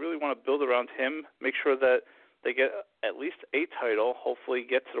 You really want to build around him, make sure that they get at least a title, hopefully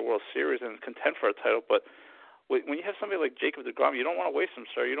get to the World Series and contend for a title. But when you have somebody like Jacob deGrom, you don't want to waste him,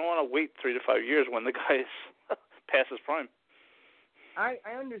 sir. You don't want to wait 3 to 5 years when the guy is past his prime. I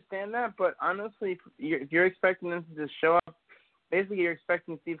understand that, but honestly, if you're expecting them to just show up, basically you're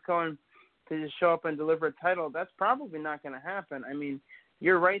expecting Steve Cohen to just show up and deliver a title, that's probably not going to happen. I mean,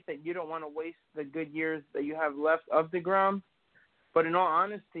 you're right that you don't want to waste the good years that you have left of deGrom, but in all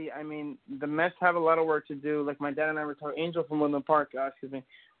honesty, I mean, the Mets have a lot of work to do. Like my dad and I were talking, Angel from Woodland Park,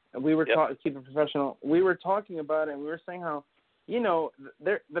 we were keep it professional. We were talking about it, and we were saying how,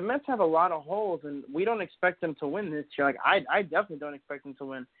 the Mets have a lot of holes, and we don't expect them to win this year. Like, I definitely don't expect them to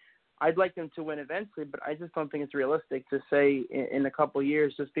win. I'd like them to win eventually, but I just don't think it's realistic to say in a couple of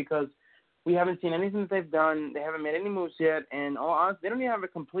years, just because we haven't seen anything that they've done. They haven't made any moves yet, and all honestly, they don't even have a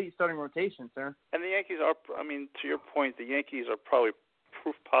complete starting rotation, sir. And the Yankees are, to your point, the Yankees are probably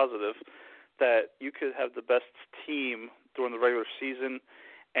proof positive that you could have the best team during the regular season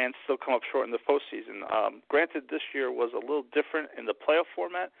and still come up short in the postseason. Granted, this year was a little different in the playoff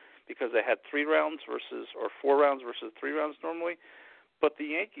format because they had 4 rounds versus 3 rounds normally. But the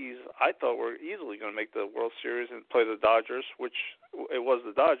Yankees, I thought, were easily going to make the World Series and play the Dodgers, which it was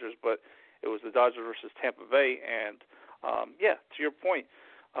the Dodgers, but it was the Dodgers versus Tampa Bay. And, to your point,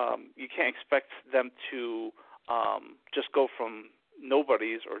 you can't expect them to just go from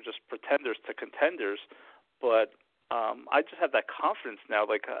nobodies or just pretenders to contenders, but I just have that confidence now.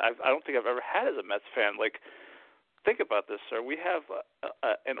 Like I don't think I've ever had as a Mets fan. Like, think about this, sir. We have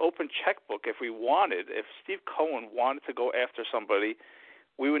an open checkbook. If we wanted, if Steve Cohen wanted to go after somebody,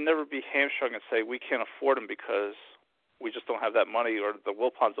 we would never be hamstrung and say we can't afford him because we just don't have that money, or the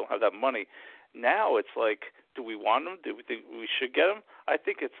Wilpons don't have that money. Now it's like, do we want him? Do we think we should get him? I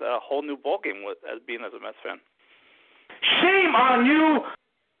think it's a whole new ballgame as being as a Mets fan. Shame on you!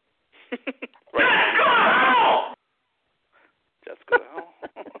 Right. Just go to hell.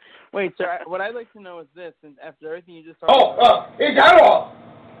 Wait, sir, what I'd like to know is this, and after everything you just talked about... is that all?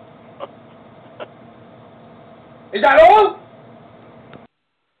 Is that all?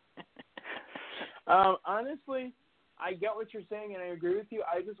 Honestly, I get what you're saying, and I agree with you.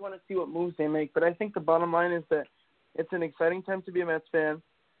 I just want to see what moves they make. But I think the bottom line is that it's an exciting time to be a Mets fan,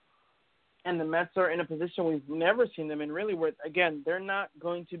 and the Mets are in a position we've never seen them in, really, where, again, they're not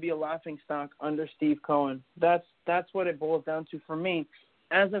going to be a laughingstock under Steve Cohen. That's what it boils down to for me.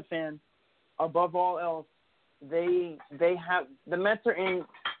 As a fan, above all else, the Mets are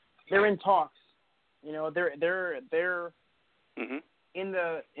they're in talks. They're mm-hmm. in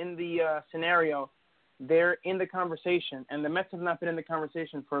the scenario. They're in the conversation, and the Mets have not been in the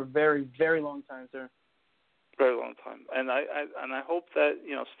conversation for a very, very long time, sir. Very long time, and I hope that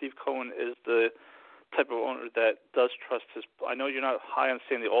Steve Cohen is the type of owner that does trust his. I know you're not high on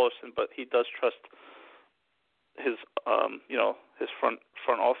Sandy Alderson, but he does trust his his front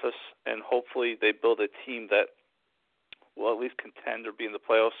office, and hopefully they build a team that will at least contend or be in the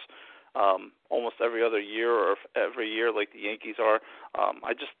playoffs almost every other year or every year like the Yankees are.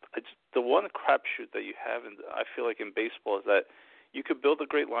 I just the one crapshoot that you have, and I feel like in baseball, is that you could build a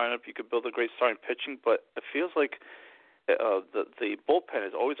great lineup, you could build a great starting pitching, but it feels like the bullpen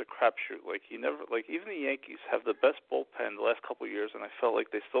is always a crapshoot. Like even the Yankees have the best bullpen the last couple of years, and I felt like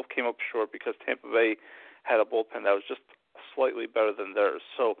they still came up short because Tampa Bay had a bullpen that was just slightly better than theirs.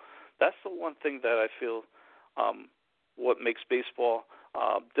 So that's the one thing that I feel what makes baseball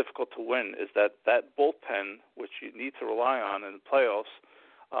difficult to win is that bullpen, which you need to rely on in the playoffs,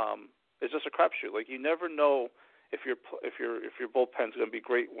 is just a crapshoot. Like, you never know if your bullpen's going to be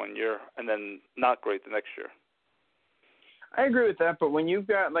great one year and then not great the next year. I agree with that, but when you've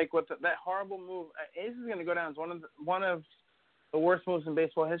got that horrible move, this is going to go down as one of the worst moves in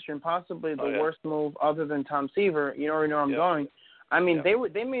baseball history, and possibly the worst move other than Tom Seaver. You already know where I'm going. I mean,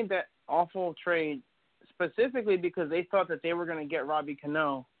 they made that awful trade specifically because they thought that they were going to get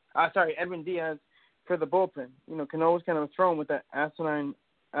Edwin Diaz for the bullpen. Cano was kind of thrown with that asinine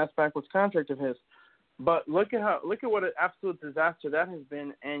ass-backwards contract of his. But look at what an absolute disaster that has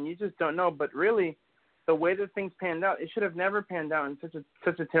been, and you just don't know. But really, the way that things panned out, it should have never panned out in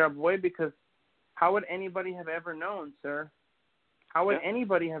such a terrible way, because how would anybody have ever known, sir? How would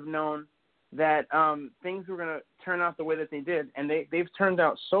anybody have known that things were going to turn out the way that they did? And they've turned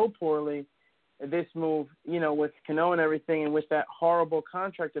out so poorly, this move, with Cano and everything, and with that horrible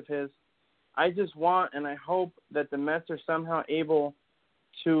contract of his. I just want and I hope that the Mets are somehow able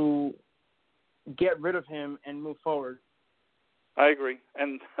to get rid of him and move forward. I agree,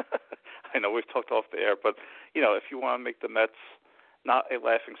 and I know we've talked off the air, but if you want to make the Mets not a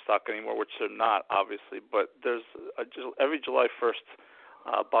laughing stock anymore, which they're not, obviously, but there's every July 1st,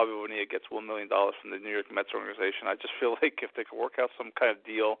 Bobby Bonilla gets $1 million from the New York Mets organization. I just feel like if they could work out some kind of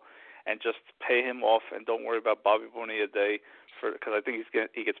deal and just pay him off and don't worry about Bobby Bonilla Day, because I think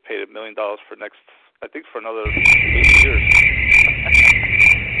he gets paid $1 million for another 8 years.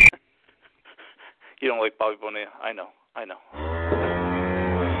 You don't like Bobby Bonilla? I know.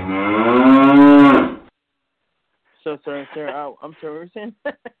 So sorry, sir. I'm sorry. What were you saying?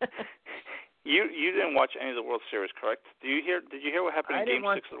 You didn't watch any of the World Series, correct? Did you hear what happened in Game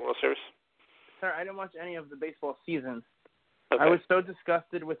 6 of the World Series? Sir, I didn't watch any of the baseball season. Okay. I was so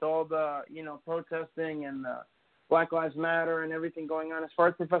disgusted with all the protesting and Black Lives Matter and everything going on as far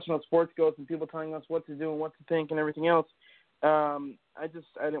as professional sports goes, and people telling us what to do and what to think and everything else. I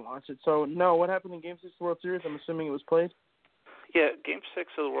didn't watch it. So no, what happened in Game 6 of the World Series? I'm assuming it was played. Yeah, Game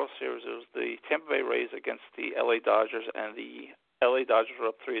 6 of the World Series, it was the Tampa Bay Rays against the LA Dodgers, and the LA Dodgers were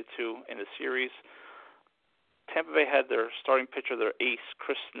up 3-2 in the series. Tampa Bay had their starting pitcher, their ace,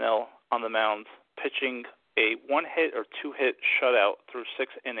 Chris Snell, on the mound, pitching a 1-hit or 2-hit shutout through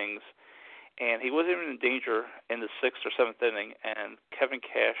 6 innings, and he wasn't even in danger in the 6th or 7th inning, and Kevin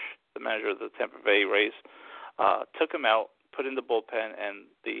Cash, the manager of the Tampa Bay Rays, took him out, put in the bullpen, and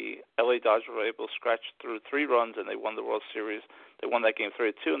the LA Dodgers were able to scratch through 3 runs, and they won the World Series. They won that game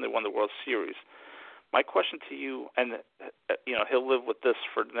 3-2, and they won the World Series. My question to you, and he'll live with this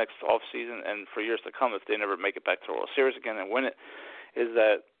for the next off season and for years to come if they never make it back to the World Series again and win it, is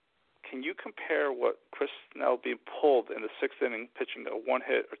that can you compare what Chris Snell being pulled in the 6th inning, pitching a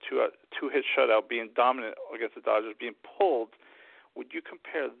 1-hit or 2-hit shutout, being dominant against the Dodgers, being pulled? Would you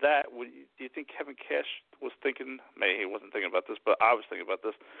compare that? Do you think Kevin Cash was thinking? Maybe he wasn't thinking about this, but I was thinking about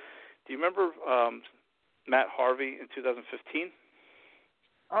this. Do you remember Matt Harvey in 2015?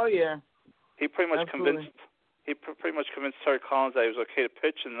 Oh yeah. He pretty much Absolutely. convinced Terry Collins that he was okay to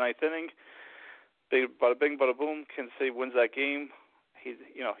pitch in the 9th inning. Bada bing, bada boom. Kansas City wins that game. He's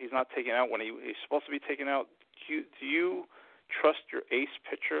not taken out when he's supposed to be taken out. Do you trust your ace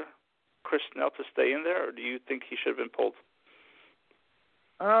pitcher, Chris Snell, to stay in there, or do you think he should have been pulled?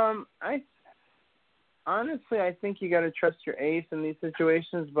 I think you got to trust your ace in these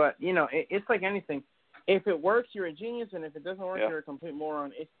situations, but it's like anything. If it works, you're a genius, and if it doesn't work, you're a complete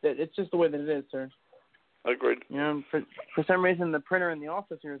moron. It's just the way that it is, sir. Agreed. For some reason, the printer in the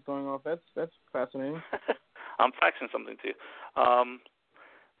office here is going off. That's fascinating. I'm faxing something to you.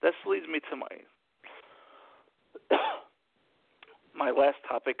 This leads me to my last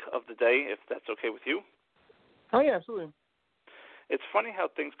topic of the day, if that's okay with you. Oh yeah, absolutely. It's funny how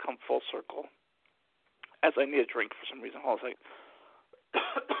things come full circle. As I need a drink for some reason. Hold on a second.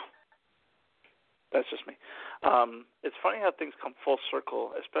 That's just me. It's funny how things come full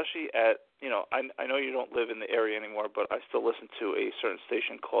circle, especially at, I know you don't live in the area anymore, but I still listen to a certain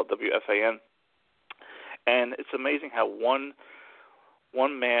station called WFAN. And it's amazing how one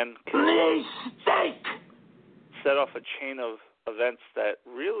man can set off a chain of events that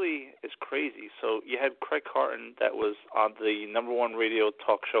really is crazy. So you had Craig Carton that was on the #1 radio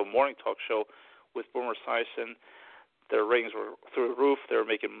talk show, morning talk show with Boomer Esiason. Their ratings were through the roof. They were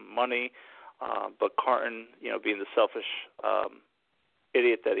making money. But Carton, being the selfish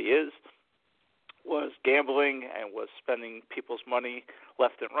idiot that he is, was gambling and was spending people's money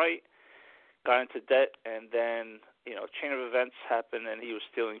left and right, got into debt, and then, chain of events happened, and he was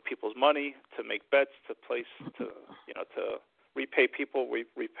stealing people's money to make bets, to place, to repay people,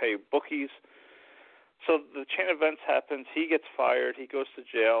 repay bookies. So the chain of events happens. He gets fired. He goes to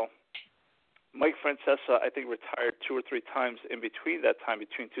jail. Mike Francesa, I think, retired 2 or 3 times in between that time,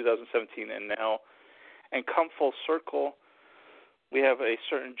 between 2017 and now. And come full circle, we have a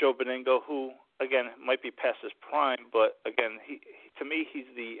certain Joe Beningo who, again, might be past his prime, but, again, he to me, he's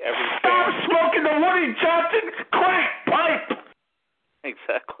the every fan. Stop smoking the Woody Johnson crack pipe!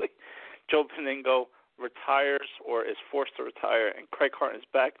 Exactly. Joe Beningo retires or is forced to retire, and Craig Carton is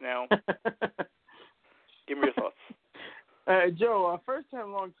back now. Give me your thoughts. Joe, first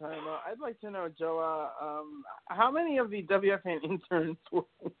time, long time. I'd like to know, Joe, how many of the WFAN interns were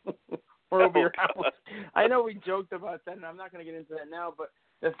over your house? I know we joked about that, and I'm not going to get into that now, but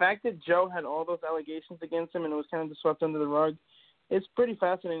the fact that Joe had all those allegations against him and it was kind of just swept under the rug, it's pretty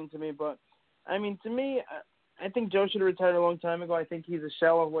fascinating to me. But, I mean, to me, I think Joe should have retired a long time ago. I think he's a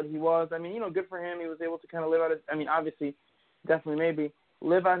shell of what he was. I mean, good for him. He was able to kind of live out his, obviously, definitely maybe,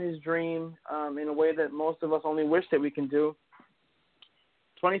 live out his dream in a way that most of us only wish that we can do.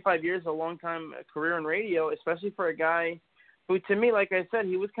 25 years, a long time career in radio, especially for a guy who to me, like I said,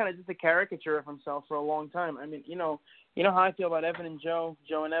 he was kind of just a caricature of himself for a long time. I mean, you know how I feel about Evan and Joe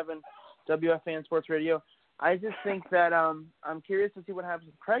and Evan, WFAN Sports Radio. I just think that I'm curious to see what happens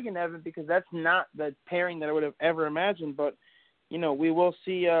with Craig and Evan, because that's not the pairing that I would have ever imagined. But we will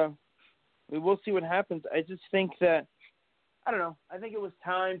see. We will see what happens. I just think that I don't know. I think it was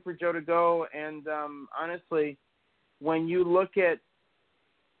time for Joe to go, and honestly, when you look at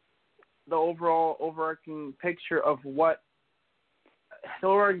the overarching picture of what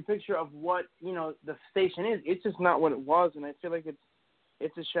the station is, it's just not what it was, and I feel like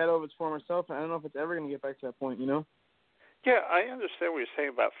it's a shadow of its former self, and I don't know if it's ever going to get back to that point, Yeah, I understand what you're saying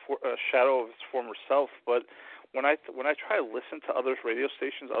about a shadow of its former self, but when I try to listen to other radio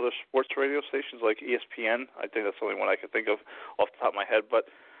stations, other sports radio stations like ESPN, I think that's the only one I can think of off the top of my head, but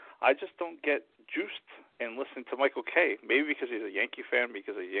I just don't get juiced in listening to Michael Kay. Maybe because he's a Yankee fan,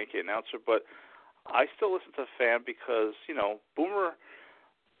 because he's a Yankee announcer, but I still listen to the fan because, Boomer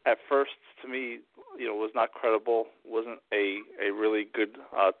at first to me, was not credible, wasn't a really good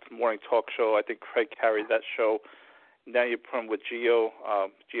morning talk show. I think Craig carried that show. Now you put him with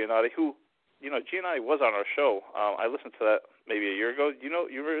Giannotti, who, Giannotti was on our show. I listened to that maybe a year ago.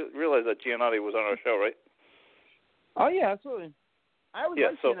 You realize that Giannotti was on our show, right? Oh, yeah, absolutely. I always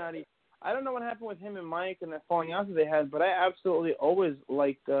liked Giannotti. I don't know what happened with him and Mike and that falling out that they had, but I absolutely always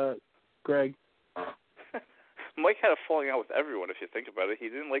liked Greg. Mike had a falling out with everyone, if you think about it. He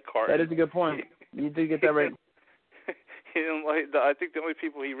didn't like Carton. That is a good point. You did get that right. He didn't like. I think the only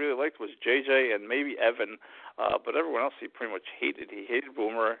people he really liked was JJ and maybe Evan, but everyone else he pretty much hated. He hated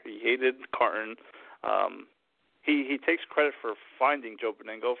Boomer. He hated Carton. He takes credit for finding Joe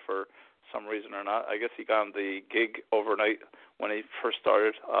Beningo for some reason or not. I guess he got him the gig overnight when he first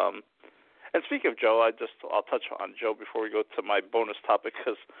started. And speaking of Joe, I'll touch on Joe before we go to my bonus topic,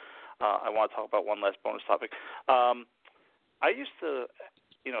 because I want to talk about one last bonus topic. I used to,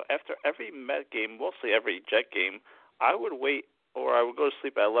 after every Met game, mostly every Jet game, I would wait, or I would go to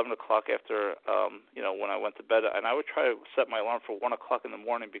sleep at 11 o'clock after, when I went to bed, and I would try to set my alarm for 1 o'clock in the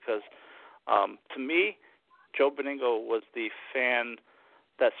morning because, to me, Joe Beningo was the fan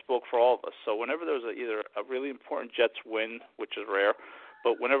that spoke for all of us. So whenever there was either a really important Jets win, which is rare,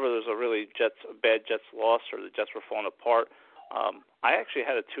 but whenever there's a really bad Jets loss or the Jets were falling apart, I actually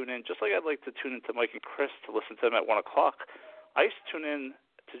had to tune in, just like I'd like to tune into Mike and Chris to listen to them at 1 o'clock. I used to tune in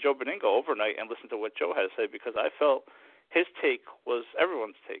to Joe Beningo overnight and listen to what Joe had to say because I felt his take was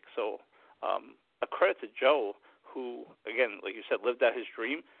everyone's take. So a credit to Joe, who, again, like you said, lived out his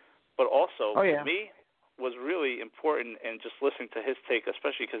dream, but also, to me, was really important in just listening to his take,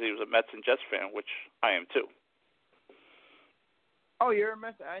 especially because he was a Mets and Jets fan, which I am too. Oh, you're a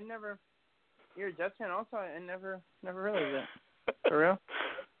Mets? You're a Jets fan also? I never realized that. For real?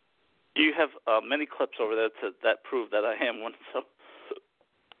 You have many clips over there that prove that I am one. So.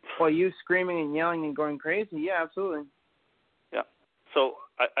 Well, you screaming and yelling and going crazy? Yeah, absolutely. Yeah. So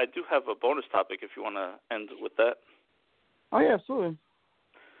I do have a bonus topic if you want to end with that. Oh, yeah, absolutely.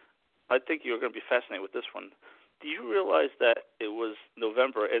 I think you're going to be fascinated with this one. Do you realize that it was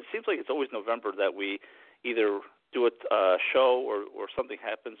November? It seems like it's always November that we either do a show or something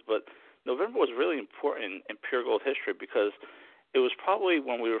happens, but November was really important in Pure Gold history because it was probably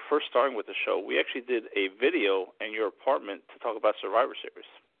when we were first starting with the show. We actually did a video in your apartment to talk about Survivor Series.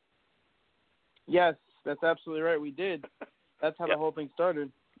 Yes, that's absolutely right. We did. That's how the whole thing started.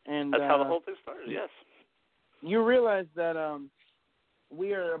 And that's how the whole thing started, yes. You realize that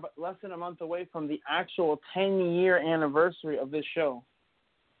we are less than a month away from the actual 10-year anniversary of this show.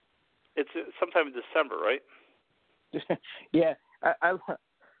 It's sometime in December, right? Yeah. I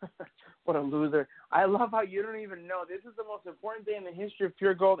what a loser. I love how you don't even know. This is the most important day in the history of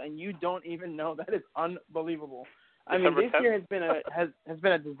Pure Gold, and you don't even know. That is unbelievable. December this 10th? Year has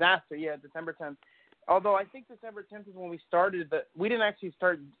been a disaster. Yeah, December 10th. Although I think December 10th is when we started. We didn't actually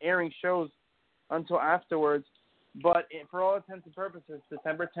start airing shows until afterwards. But for all intents and purposes,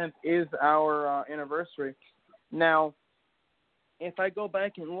 December 10th is our anniversary. Now, if I go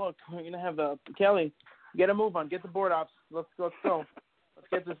back and look, we're going to have Kelly, get a move on. Get the board ops. Let's go. Let's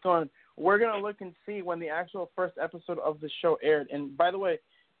get this going. We're going to look and see when the actual first episode of the show aired. And by the way,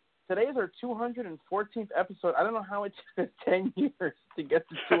 today is our 214th episode. I don't know how it took us 10 years to get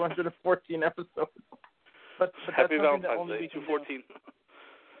to 214 episodes. But Happy that's Valentine's Day, 214.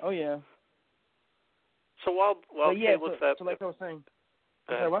 Oh, yeah. So while Kay looks up... So like I was saying...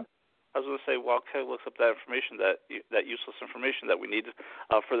 Sorry, what? I was going to say, while Kay looks up that information, that useless information that we need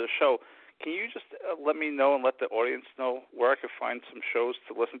for the show, can you just let me know and let the audience know where I can find some shows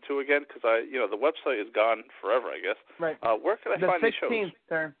to listen to again? Because the website is gone forever, I guess. Right. Where can I find these shows?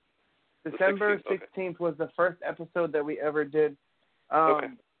 Sir. December 16th was the first episode that we ever did.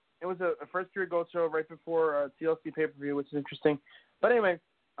 It was a first Pure Gold show right before TLC pay-per-view, which is interesting. But anyway,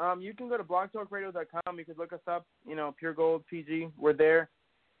 you can go to blogtalkradio.com. You can look us up, Pure Gold PG. We're there.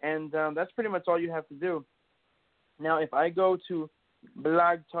 And that's pretty much all you have to do. Now, if I go to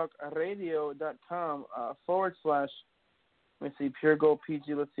blogtalkradio.com / let me see, Pure Gold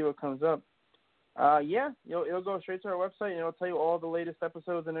PG, let's see what comes up. It'll go straight to our website, and it'll tell you all the latest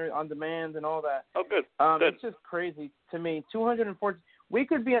episodes and on demand and all that. Oh, good. Good. It's just crazy to me. 240. We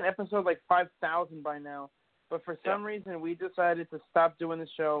could be on episode like 5,000 by now, but for some reason we decided to stop doing the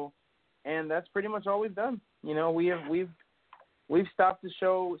show, and that's pretty much all we've done. We've stopped the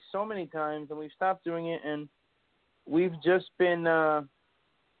show so many times, and we've stopped doing it, and we've just been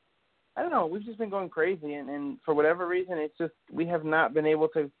we've just been going crazy, and for whatever reason, it's just we have not been able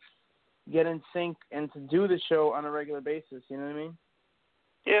to get in sync and to do the show on a regular basis. You know what I mean?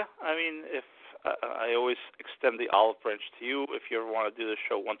 Yeah, I mean, if I always extend the olive branch to you. If you ever want to do the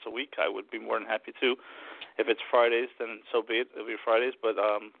show once a week, I would be more than happy to. If it's Fridays, then so be it. It'll be Fridays. But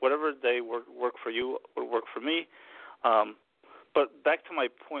whatever day work for you would work for me. But back to my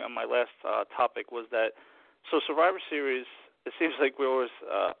point on my last topic was that, so Survivor Series, it seems like we always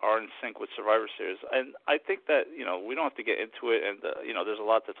are in sync with Survivor Series. And I think that, we don't have to get into it. And, there's a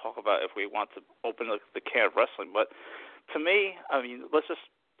lot to talk about if we want to open the can of wrestling. But to me, I mean, let's just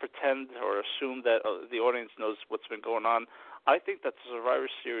pretend or assume that the audience knows what's been going on. I think that the Survivor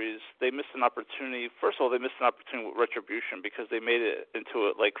Series, they missed an opportunity. First of all, they missed an opportunity with Retribution because they made it into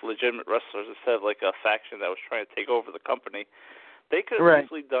legitimate wrestlers instead of like a faction that was trying to take over the company. They could have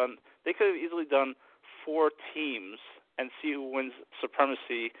easily done 4 teams and see who wins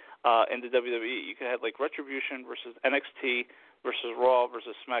supremacy in the WWE. You could have like Retribution versus NXT versus Raw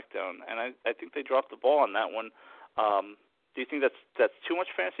versus SmackDown, and I think they dropped the ball on that one. Do you think that's too much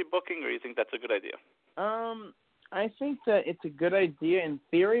fantasy booking, or do you think that's a good idea? I think that it's a good idea in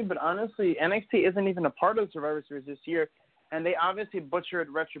theory, but honestly, NXT isn't even a part of the Survivor Series this year, and they obviously butchered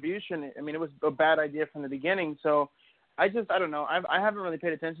Retribution. I mean, it was a bad idea from the beginning, so I don't know. I haven't really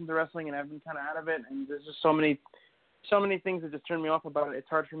paid attention to wrestling, and I've been kind of out of it, and there's just so many things that just turn me off about it. It's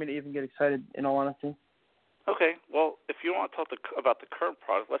hard for me to even get excited, in all honesty. Okay, well, if you want to talk about the current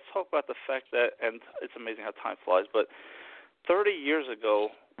product, let's talk about the fact that, and it's amazing how time flies, but 30 years ago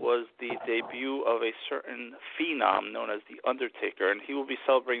was the debut of a certain phenom known as The Undertaker, and he will be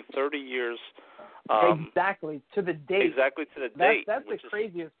celebrating 30 years. Exactly, to the date. Exactly to the date. That's the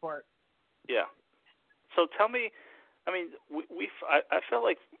craziest part. Yeah. So tell me, I mean, I felt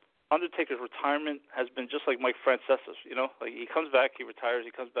like Undertaker's retirement has been just like Mike Francesa's, like he comes back, he retires,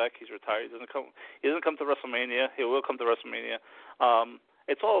 he comes back, he's retired. He doesn't come to WrestleMania. He will come to WrestleMania.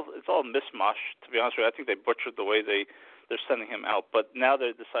 It's all mishmash, to be honest with you. I think they butchered the way they're sending him out, but now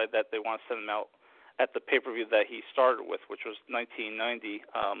they decide that they want to send him out at the pay-per-view that he started with, which was 1990,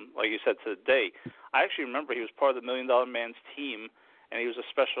 like you said, to the day. I actually remember he was part of the $1 Million Man's team, and he was a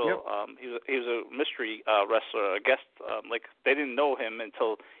special. He was a mystery wrestler, a guest. Like they didn't know him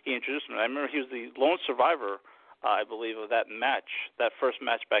until he introduced him. I remember he was the lone survivor, I believe, of that match, that first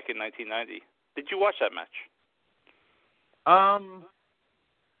match back in 1990. Did you watch that match?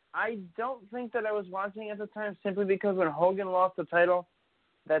 I don't think that I was watching at the time, simply because when Hogan lost the title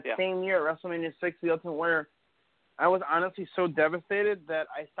that same year at WrestleMania 6, The Ultimate Warrior, I was honestly so devastated that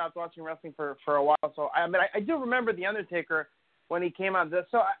I stopped watching wrestling for a while. So I do remember The Undertaker when he came out.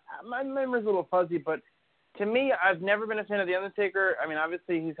 So my memory's a little fuzzy, but to me, I've never been a fan of The Undertaker. I mean,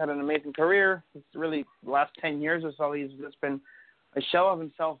 obviously he's had an amazing career. It's really the last 10 years or so he's just been a shell of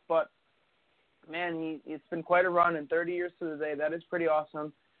himself. But man, it's been quite a run, and 30 years to the day, that is pretty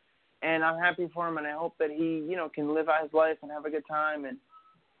awesome. And I'm happy for him, and I hope that he, can live out his life and have a good time and,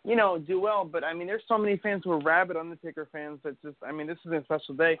 do well. But, I mean, there's so many fans who are rabid Undertaker fans that just, I mean, this is a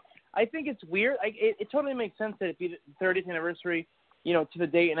special day. I think it's weird. It totally makes sense that it'd be the 30th anniversary, to the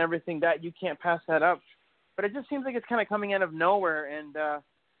date and everything, that you can't pass that up. But it just seems like it's kind of coming out of nowhere. And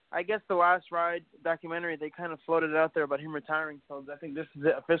I guess the Last Ride documentary, they kind of floated it out there about him retiring. So I think this is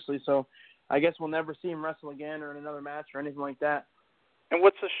it officially. So I guess we'll never see him wrestle again or in another match or anything like that. And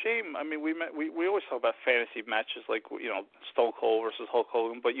what's a shame, I mean, we always talk about fantasy matches like, Stone Cold versus Hulk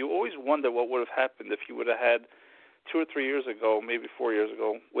Hogan, but you always wonder what would have happened if you would have had 2 or 3 years ago, maybe 4 years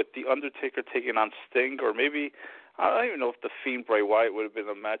ago, with The Undertaker taking on Sting, or maybe, I don't even know if The Fiend Bray Wyatt would have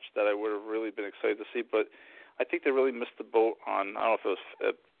been a match that I would have really been excited to see, but I think they really missed the boat on, I don't know if it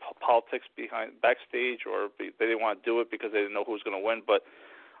was politics backstage, or they didn't want to do it because they didn't know who was going to win, but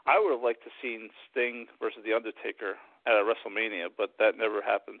I would have liked to seen Sting versus The Undertaker at a WrestleMania, but that never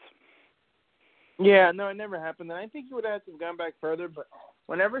happened. Yeah, no, it never happened. And I think he would have had to have gone back further, but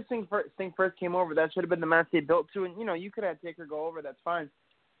whenever Sting first came over, that should have been the match they built to. And, you could have Taker go over. That's fine.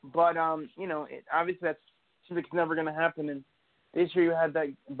 But, obviously that seems like it's never going to happen. And this year you had that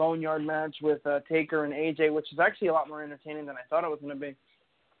Boneyard match with Taker and AJ, which is actually a lot more entertaining than I thought it was going to be.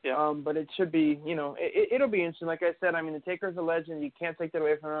 Yeah. But it should be, it'll be interesting. Like I said, the Taker's a legend. You can't take that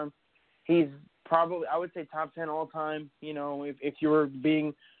away from him. He's probably, I would say, top 10 all time, if you were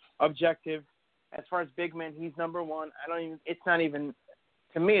being objective. As far as big men, he's number one. It's not even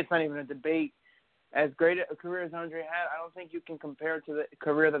a debate. As great a career as Andre had, I don't think you can compare it to the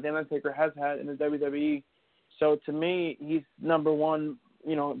career that The Undertaker has had in the WWE. So to me, he's number one,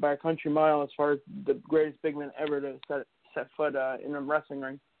 by a country mile as far as the greatest big man ever to set foot in a wrestling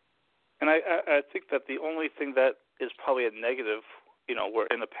ring. And I think that the only thing that is probably a negative, we're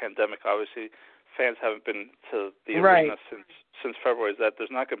in the pandemic, obviously fans haven't been to the arena since February, is that there's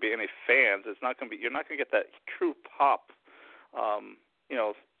not going to be any fans. You're not going to get that true pop,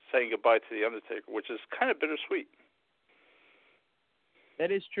 saying goodbye to The Undertaker, which is kind of bittersweet.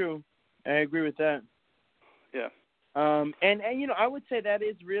 That is true. I agree with that. Yeah. And I would say that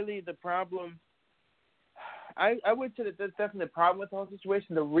is really the problem. I would say that that's definitely the problem with the whole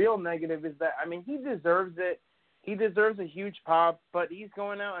situation. The real negative is that, he deserves it. He deserves a huge pop, but he's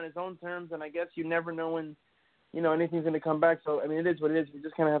going out on his own terms, and I guess you never know when, anything's going to come back. So, it is what it is. You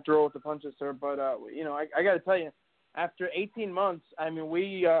just kind of have to roll with the punches, sir. But, I got to tell you, after 18 months,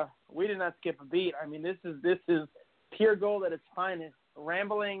 we did not skip a beat. This is pure gold at its finest.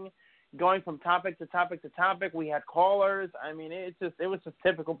 Rambling, going from topic to topic to topic. We had callers. It was just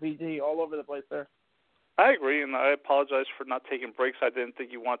typical PG all over the place there. I agree, and I apologize for not taking breaks. I didn't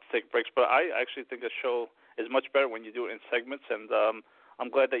think you wanted to take breaks, but I actually think a show is much better when you do it in segments, and I'm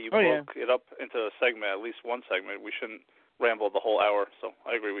glad that you broke it up into a segment, at least one segment. We shouldn't ramble the whole hour, so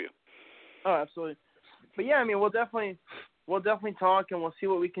I agree with you. Oh, absolutely. But yeah, we'll definitely talk, and we'll see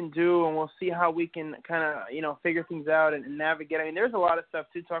what we can do, and we'll see how we can kind of, figure things out and navigate. There's a lot of stuff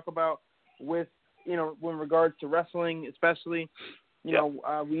to talk about with, in regards to wrestling, especially.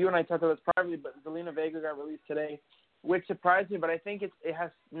 You and I talked about this privately, but Zelina Vega got released today, which surprised me, but I think it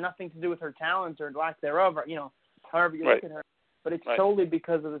has nothing to do with her talent or lack thereof, or, however you look at her. But it's solely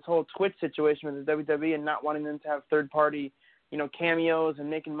because of this whole Twitch situation with the WWE and not wanting them to have third-party, cameos and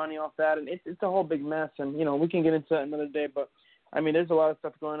making money off that. And it's a whole big mess, and, we can get into that another day. But, there's a lot of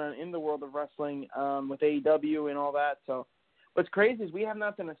stuff going on in the world of wrestling with AEW and all that. So what's crazy is we have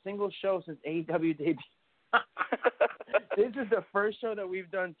not done a single show since AEW debuted. This is the first show that we've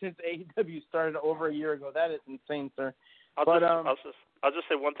done since AEW started over a year ago. That is insane, sir. I'll just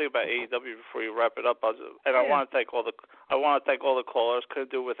say one thing about AEW before you wrap it up. I want to thank all the callers. Couldn't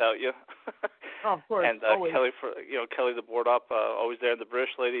do it without you. Oh, of course. And Kelly Kelly the board up, always there. And the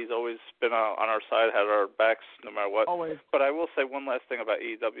British lady, he's always been on our side, had our backs no matter what. Always. But I will say one last thing about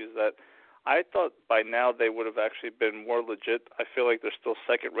AEW is that I thought by now they would have actually been more legit. I feel like they're still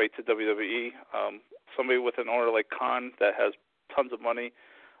second rate to WWE. Somebody with an owner like Khan that has tons of money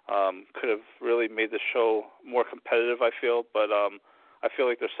could have really made the show more competitive, I feel. But I feel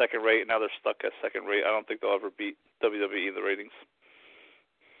like they're second rate, and now they're stuck at second rate. I don't think they'll ever beat WWE in the ratings.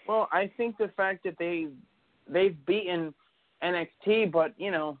 Well, I think the fact that they've beaten NXT, but,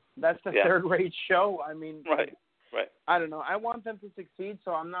 that's the third-rate show. Right. I don't know. I want them to succeed,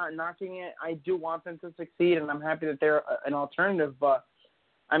 so I'm not knocking it. I do want them to succeed, and I'm happy that they're an alternative. But,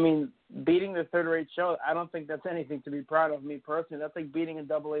 beating the third-rate show, I don't think that's anything to be proud of, me personally. That's like beating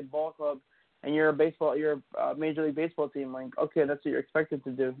a AA ball club, and you're a Major League Baseball team. Like, okay, that's what you're expected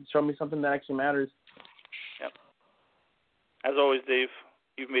to do. Show me something that actually matters. Yep. As always, Dave,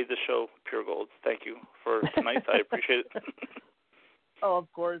 you've made the show pure gold. Thank you for tonight. I appreciate it. Oh, of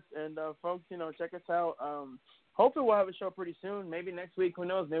course. And, folks, check us out. Hopefully we'll have a show pretty soon. Maybe next week. Who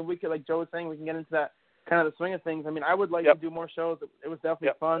knows? Maybe we could, like Joe was saying, we can get into that kind of the swing of things. I would like to do more shows. It was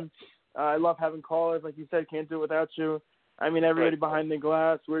definitely fun. I love having callers. Like you said, can't do it without you. Everybody behind the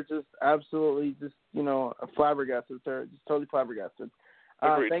glass, we're just absolutely flabbergasted, sir. Just totally flabbergasted.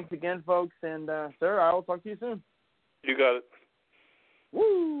 Thanks again, folks. And, sir, I will talk to you soon. You got it.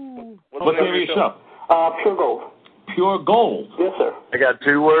 Woo! What's the name of your show? Pure Gold. Pure Gold? Yes, sir. I got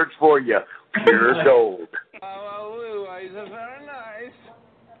 2 words for you. Pure Gold. Very nice.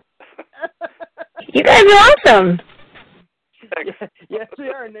 You guys are awesome. Yes, we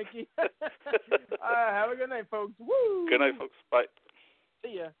are, Nikki. Have a good night, folks. Woo! Good night, folks. Bye.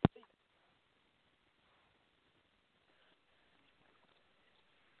 See ya.